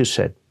now, Jesus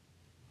said.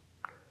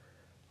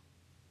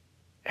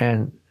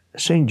 And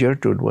Saint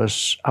Gertrude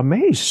was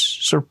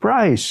amazed,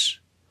 surprised.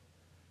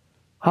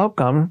 How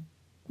come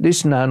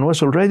this nun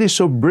was already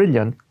so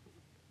brilliant,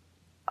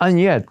 and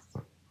yet,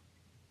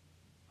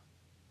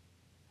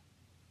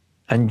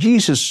 and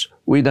Jesus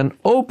with an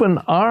open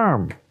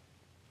arm,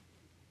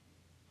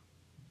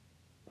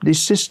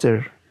 this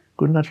sister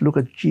could not look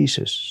at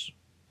Jesus.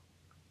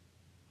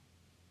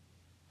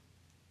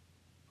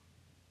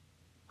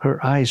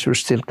 Her eyes were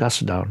still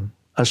cast down,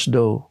 as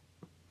though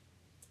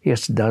he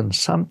has done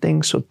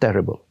something so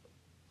terrible.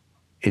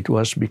 It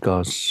was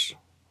because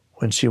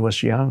when she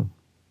was young,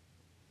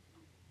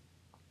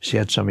 she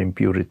had some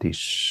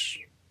impurities.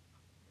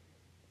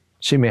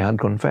 She may have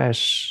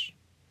confessed,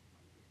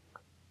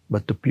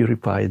 but to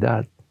purify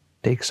that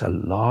takes a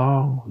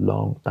long,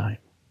 long time.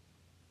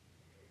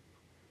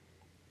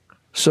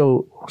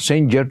 So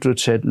Saint Gertrude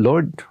said,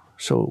 Lord,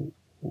 so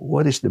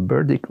what is the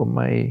verdict of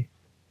my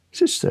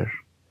sister?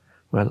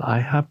 Well, I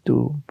have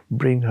to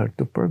bring her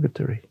to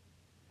purgatory.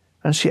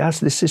 And she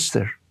asked the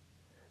sister,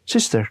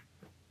 Sister,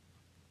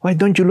 why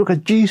don't you look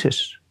at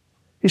Jesus?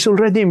 He's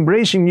already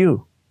embracing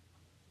you.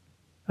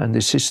 And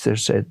the sister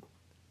said,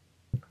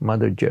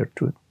 Mother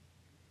Gertrude,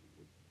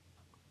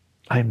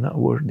 I am not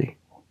worthy.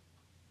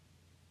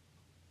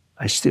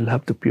 I still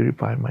have to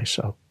purify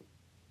myself.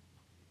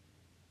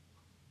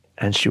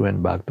 And she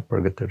went back to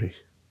purgatory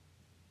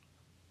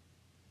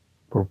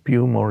for a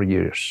few more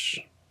years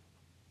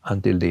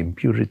until the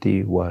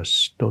impurity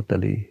was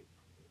totally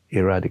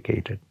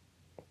eradicated.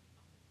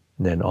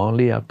 Then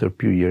only after a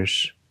few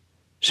years,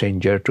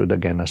 Saint Gertrude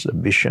again has a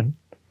vision.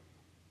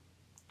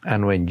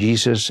 And when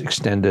Jesus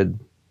extended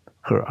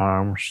her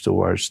arms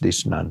towards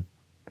this nun,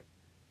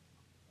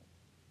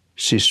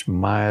 she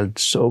smiled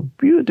so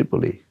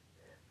beautifully,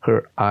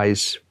 her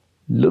eyes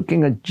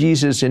looking at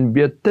Jesus in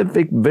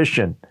beatific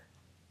vision,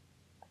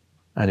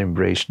 and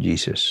embraced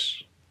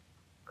Jesus,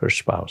 her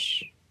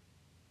spouse.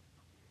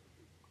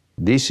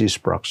 This is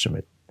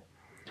proximate.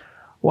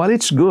 While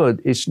it's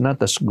good, it's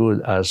not as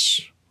good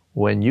as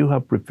when you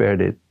have prepared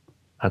it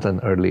at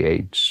an early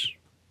age.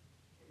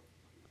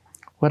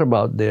 What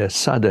about the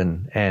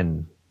sudden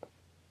and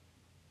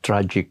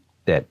tragic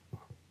death?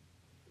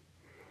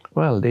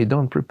 Well, they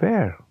don't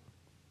prepare.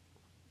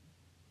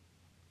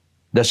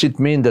 Does it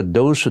mean that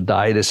those who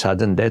died a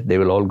sudden death, they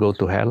will all go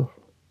to hell?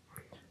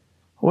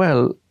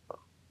 Well,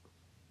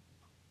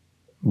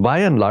 by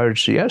and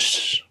large,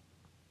 yes.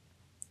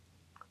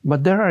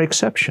 But there are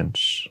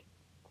exceptions.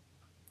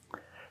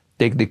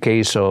 Take the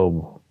case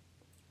of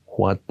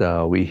what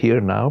we hear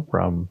now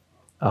from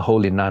a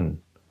holy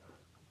nun,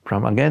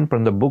 from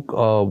the book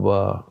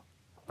of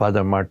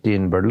Father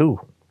Martin Berlou.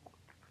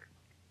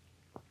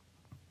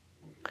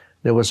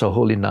 There was a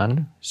holy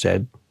nun,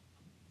 said,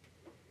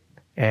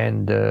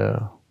 and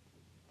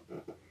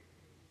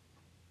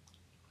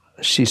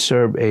she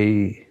served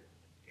a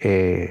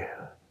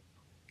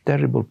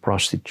terrible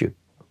prostitute.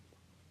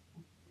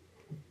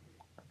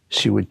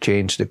 She would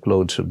change the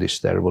clothes of this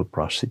terrible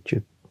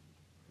prostitute.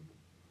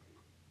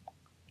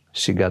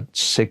 She got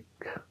sick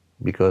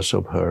because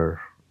of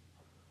her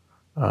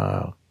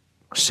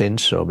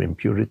sins of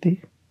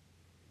impurity.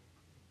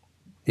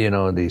 You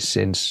know, the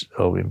sins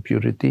of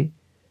impurity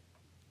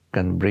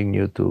can bring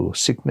you to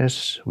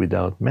sickness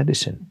without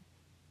medicine.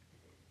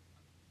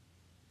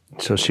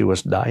 So she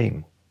was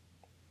dying.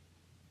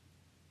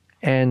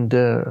 And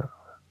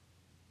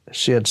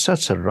she had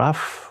such a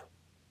rough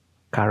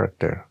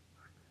character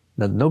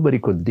that nobody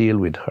could deal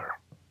with her.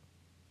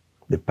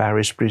 The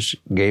parish priest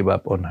gave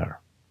up on her.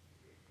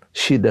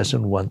 She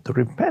doesn't want to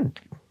repent.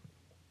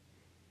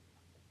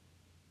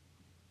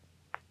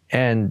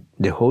 And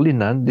the holy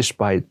nun,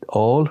 despite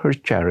all her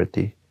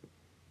charity,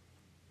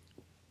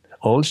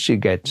 all she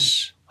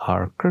gets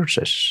are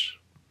curses.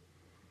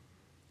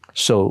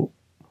 So,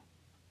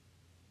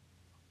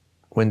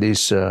 when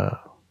this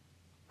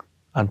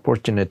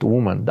unfortunate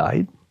woman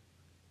died,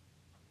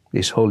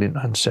 this holy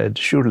nun said,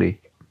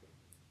 surely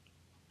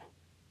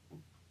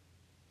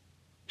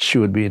she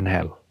would be in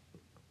hell.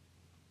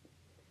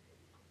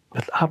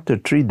 But after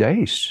 3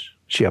 days,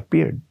 she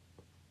appeared.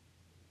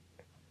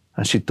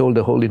 And she told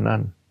the holy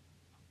nun,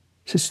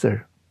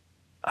 Sister,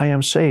 I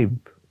am saved,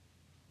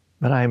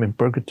 but I am in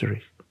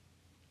purgatory.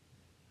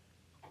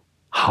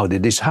 How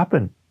did this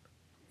happen?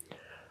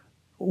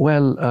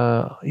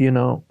 Well,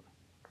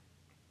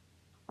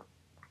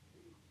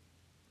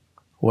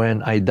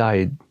 when I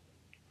died,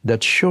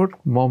 that short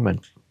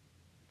moment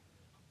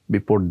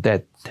before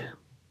death,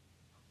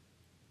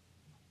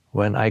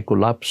 when I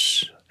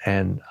collapsed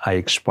and I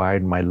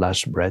expired my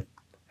last breath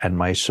and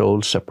my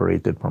soul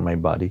separated from my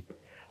body,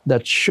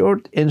 that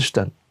short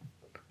instant,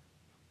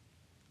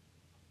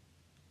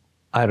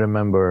 I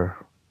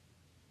remember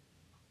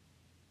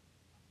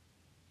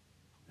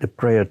the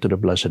prayer to the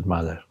Blessed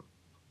Mother,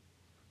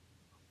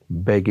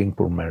 begging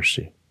for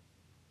mercy.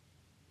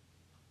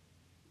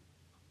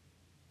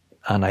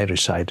 And I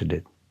recited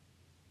it.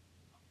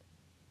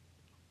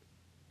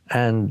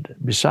 And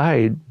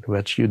beside,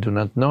 what you do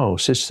not know,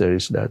 sister,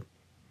 is that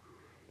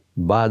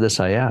bad as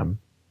I am,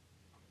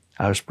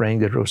 I was praying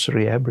the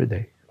rosary every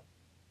day.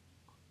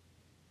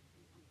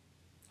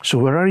 So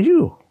where are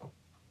you?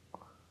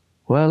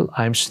 Well,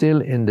 I'm still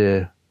in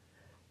the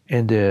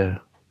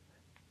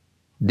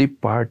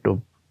deep part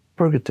of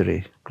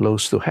purgatory,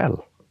 close to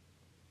hell.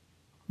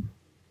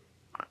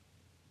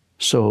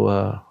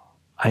 So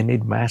I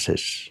need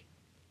masses.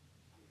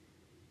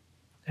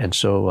 And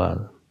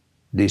so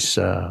this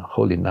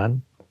holy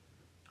nun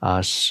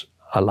asked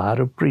a lot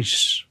of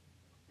priests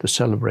to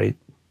celebrate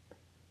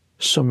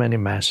so many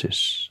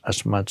masses,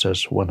 as much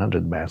as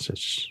 100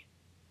 masses.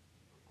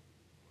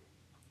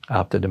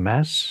 After the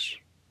mass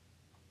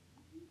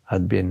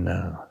had been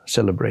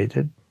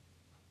celebrated,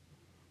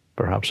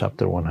 perhaps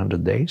after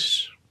 100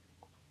 days,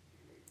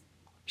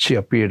 she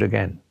appeared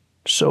again,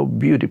 so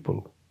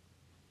beautiful,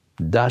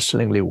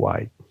 dazzlingly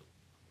white.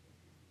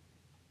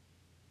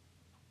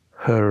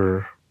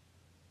 Her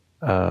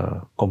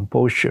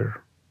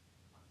composure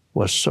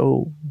was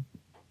so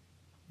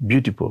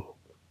beautiful.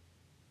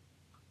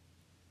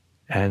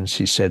 And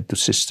she said to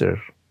Sister,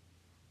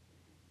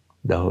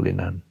 the Holy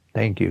Nun,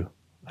 "Thank you.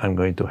 I'm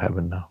going to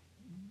heaven now."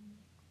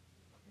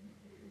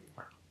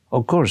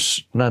 Of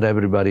course, not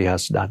everybody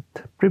has that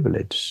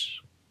privilege.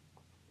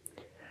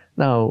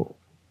 Now,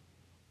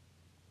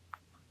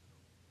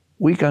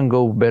 we can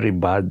go very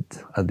bad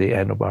at the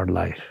end of our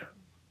life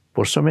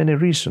for so many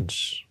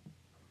reasons.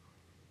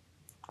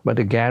 But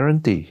the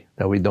guarantee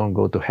that we don't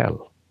go to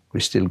hell, we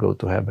still go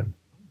to heaven,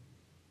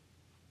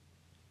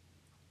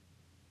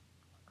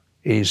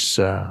 is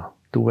to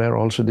wear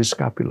also the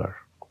scapular.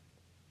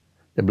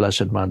 The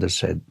Blessed Mother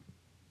said,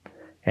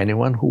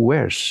 anyone who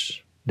wears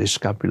the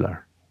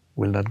scapular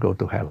will not go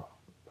to hell.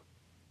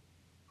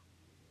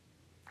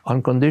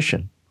 On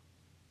condition.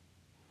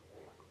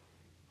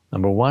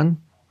 Number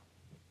one,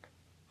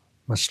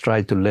 must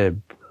try to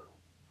live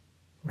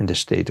in the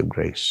state of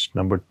grace.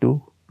 Number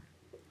two,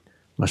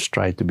 must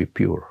try to be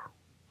pure.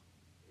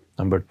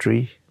 Number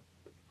three,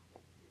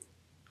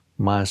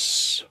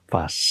 must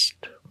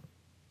fast.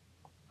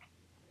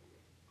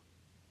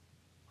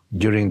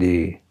 During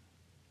the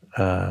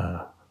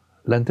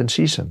Lenten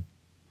season,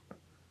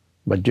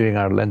 but during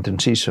our Lenten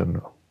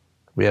season,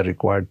 we are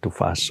required to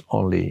fast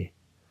only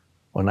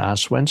on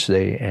Ash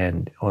Wednesday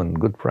and on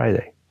Good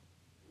Friday.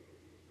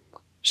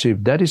 So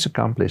if that is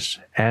accomplished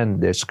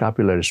and the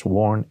scapular is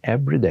worn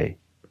every day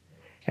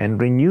and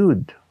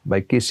renewed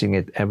by kissing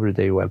it every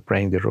day while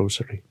praying the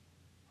rosary,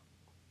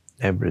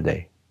 every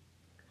day,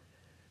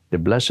 the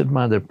Blessed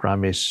Mother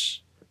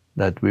promised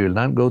that we will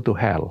not go to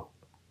hell.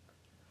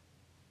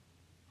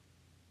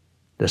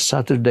 The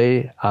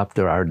Saturday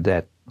after our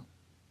death,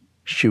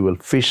 she will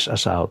fish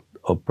us out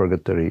of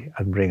purgatory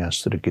and bring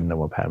us to the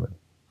kingdom of heaven.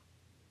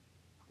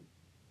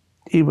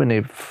 Even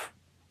if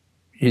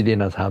you did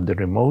not have the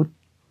remote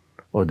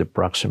or the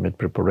proximate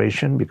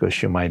preparation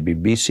because you might be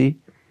busy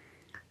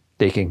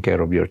taking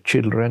care of your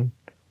children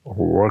or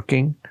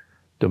working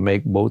to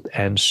make both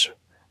ends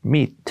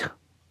meet.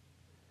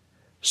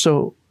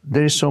 So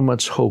there is so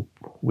much hope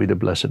with the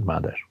Blessed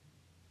Mother,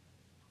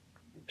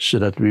 so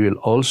that we will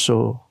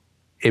also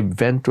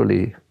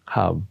eventually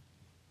have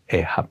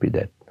a happy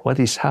death. What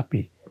is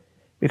happy?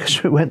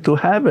 Because we went to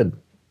heaven.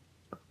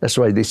 That's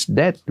why this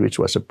death, which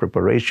was a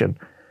preparation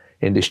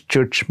in this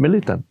church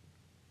militant,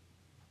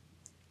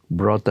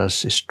 brought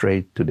us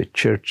straight to the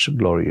church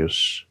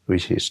glorious,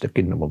 which is the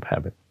kingdom of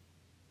heaven.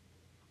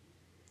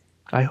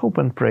 I hope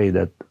and pray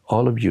that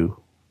all of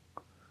you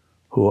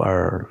who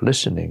are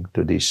listening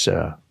to this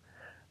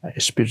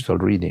spiritual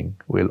reading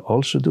will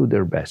also do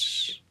their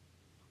best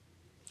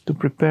to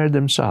prepare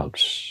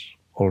themselves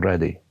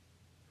already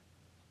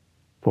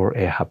for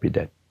a happy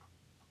death.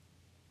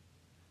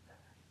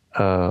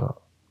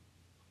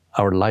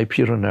 Our life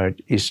here on earth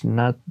is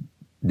not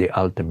the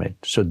ultimate,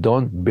 so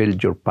don't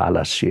build your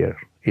palace here.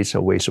 It's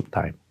a waste of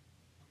time.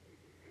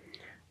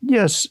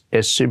 Just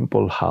a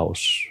simple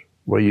house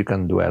where you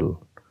can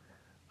dwell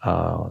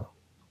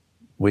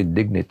with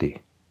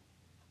dignity.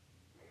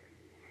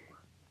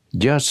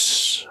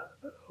 Just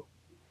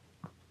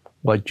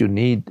what you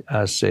need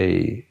as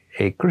a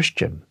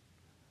Christian,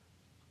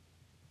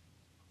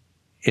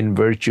 in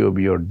virtue of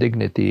your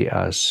dignity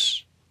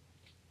as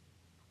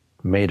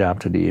made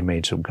after the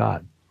image of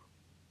God.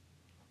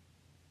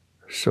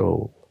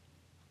 So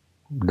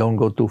don't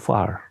go too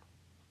far.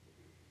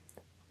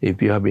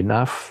 If you have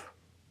enough,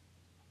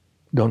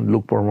 don't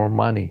look for more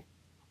money.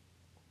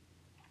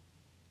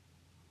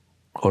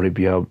 Or if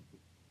you have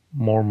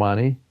more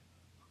money,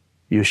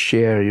 you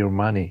share your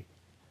money.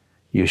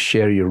 You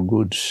share your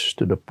goods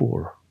to the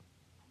poor.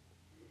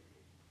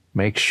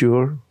 Make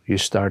sure you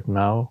start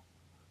now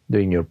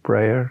doing your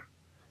prayer,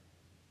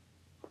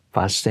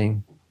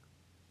 fasting,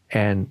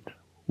 and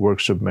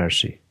works of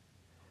mercy.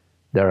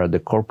 There are the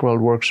corporal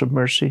works of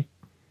mercy.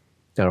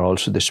 There are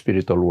also the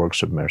spiritual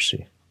works of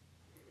mercy.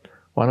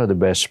 One of the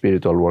best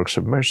spiritual works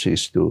of mercy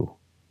is to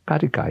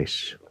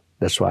catechize.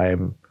 That's why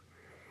I'm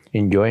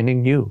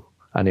enjoining you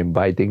and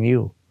inviting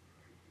you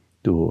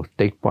to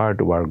take part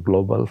of our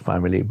global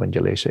family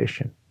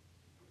evangelization.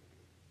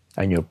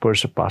 And your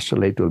first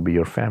apostolate will be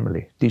your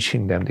family,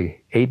 teaching them the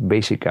 8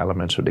 basic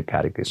elements of the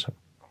catechism.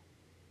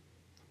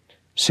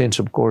 Since,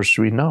 of course,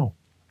 we know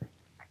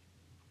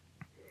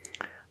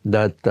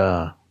that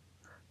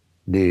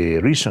the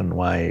reason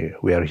why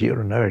we are here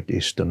on earth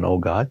is to know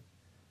God,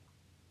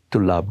 to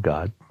love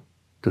God,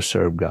 to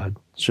serve God,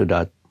 so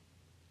that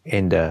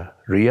in the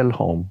real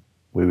home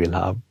we will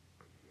have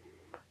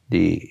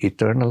the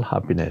eternal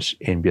happiness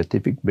in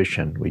beatific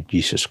vision with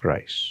Jesus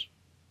Christ.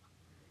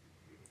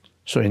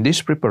 So in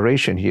this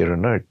preparation here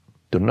on earth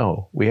to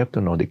know, we have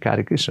to know the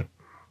catechism,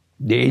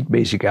 the 8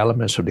 basic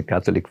elements of the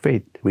Catholic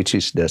faith, which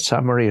is the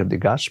summary of the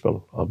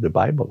gospel of the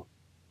Bible.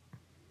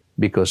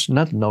 Because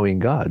not knowing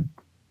God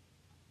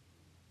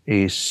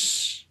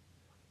is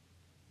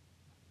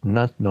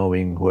not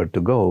knowing where to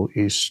go,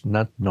 is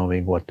not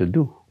knowing what to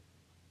do,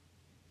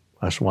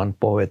 as one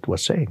poet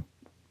was saying.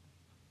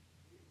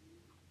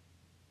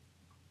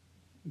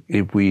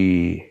 If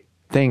we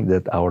think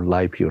that our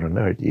life here on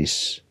earth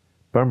is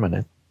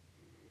permanent,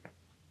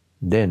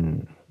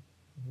 then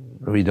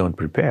we don't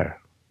prepare.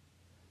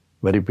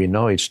 But if we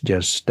know it's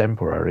just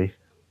temporary,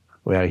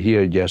 we are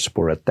here just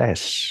for a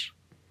test,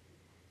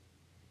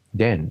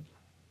 then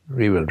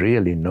we will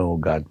really know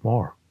God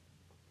more.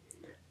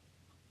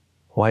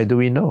 Why do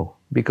we know?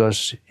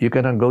 Because you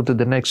cannot go to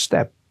the next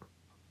step.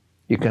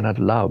 You cannot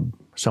love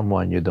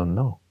someone you don't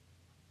know.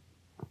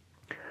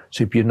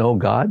 So if you know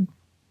God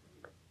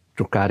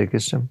through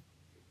catechism,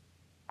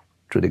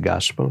 through the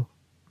gospel,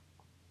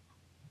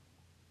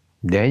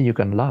 then you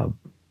can love.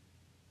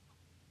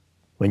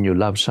 When you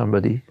love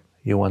somebody,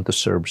 you want to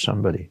serve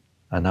somebody.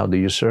 And how do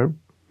you serve?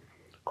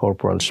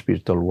 Corporal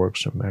spiritual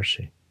works of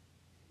mercy.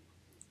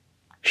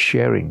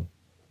 Sharing.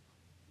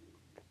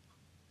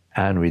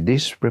 And with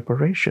this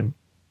preparation,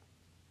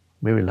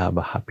 we will have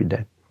a happy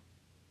death.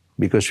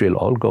 Because we'll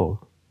all go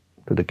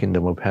to the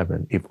kingdom of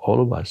heaven if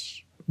all of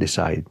us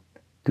decide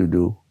to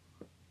do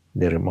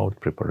the remote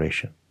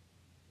preparation.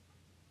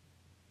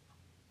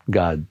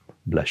 God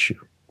bless you.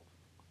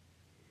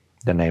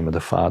 In the name of the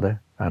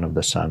Father, and of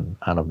the Son,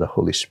 and of the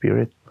Holy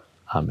Spirit.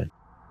 Amen.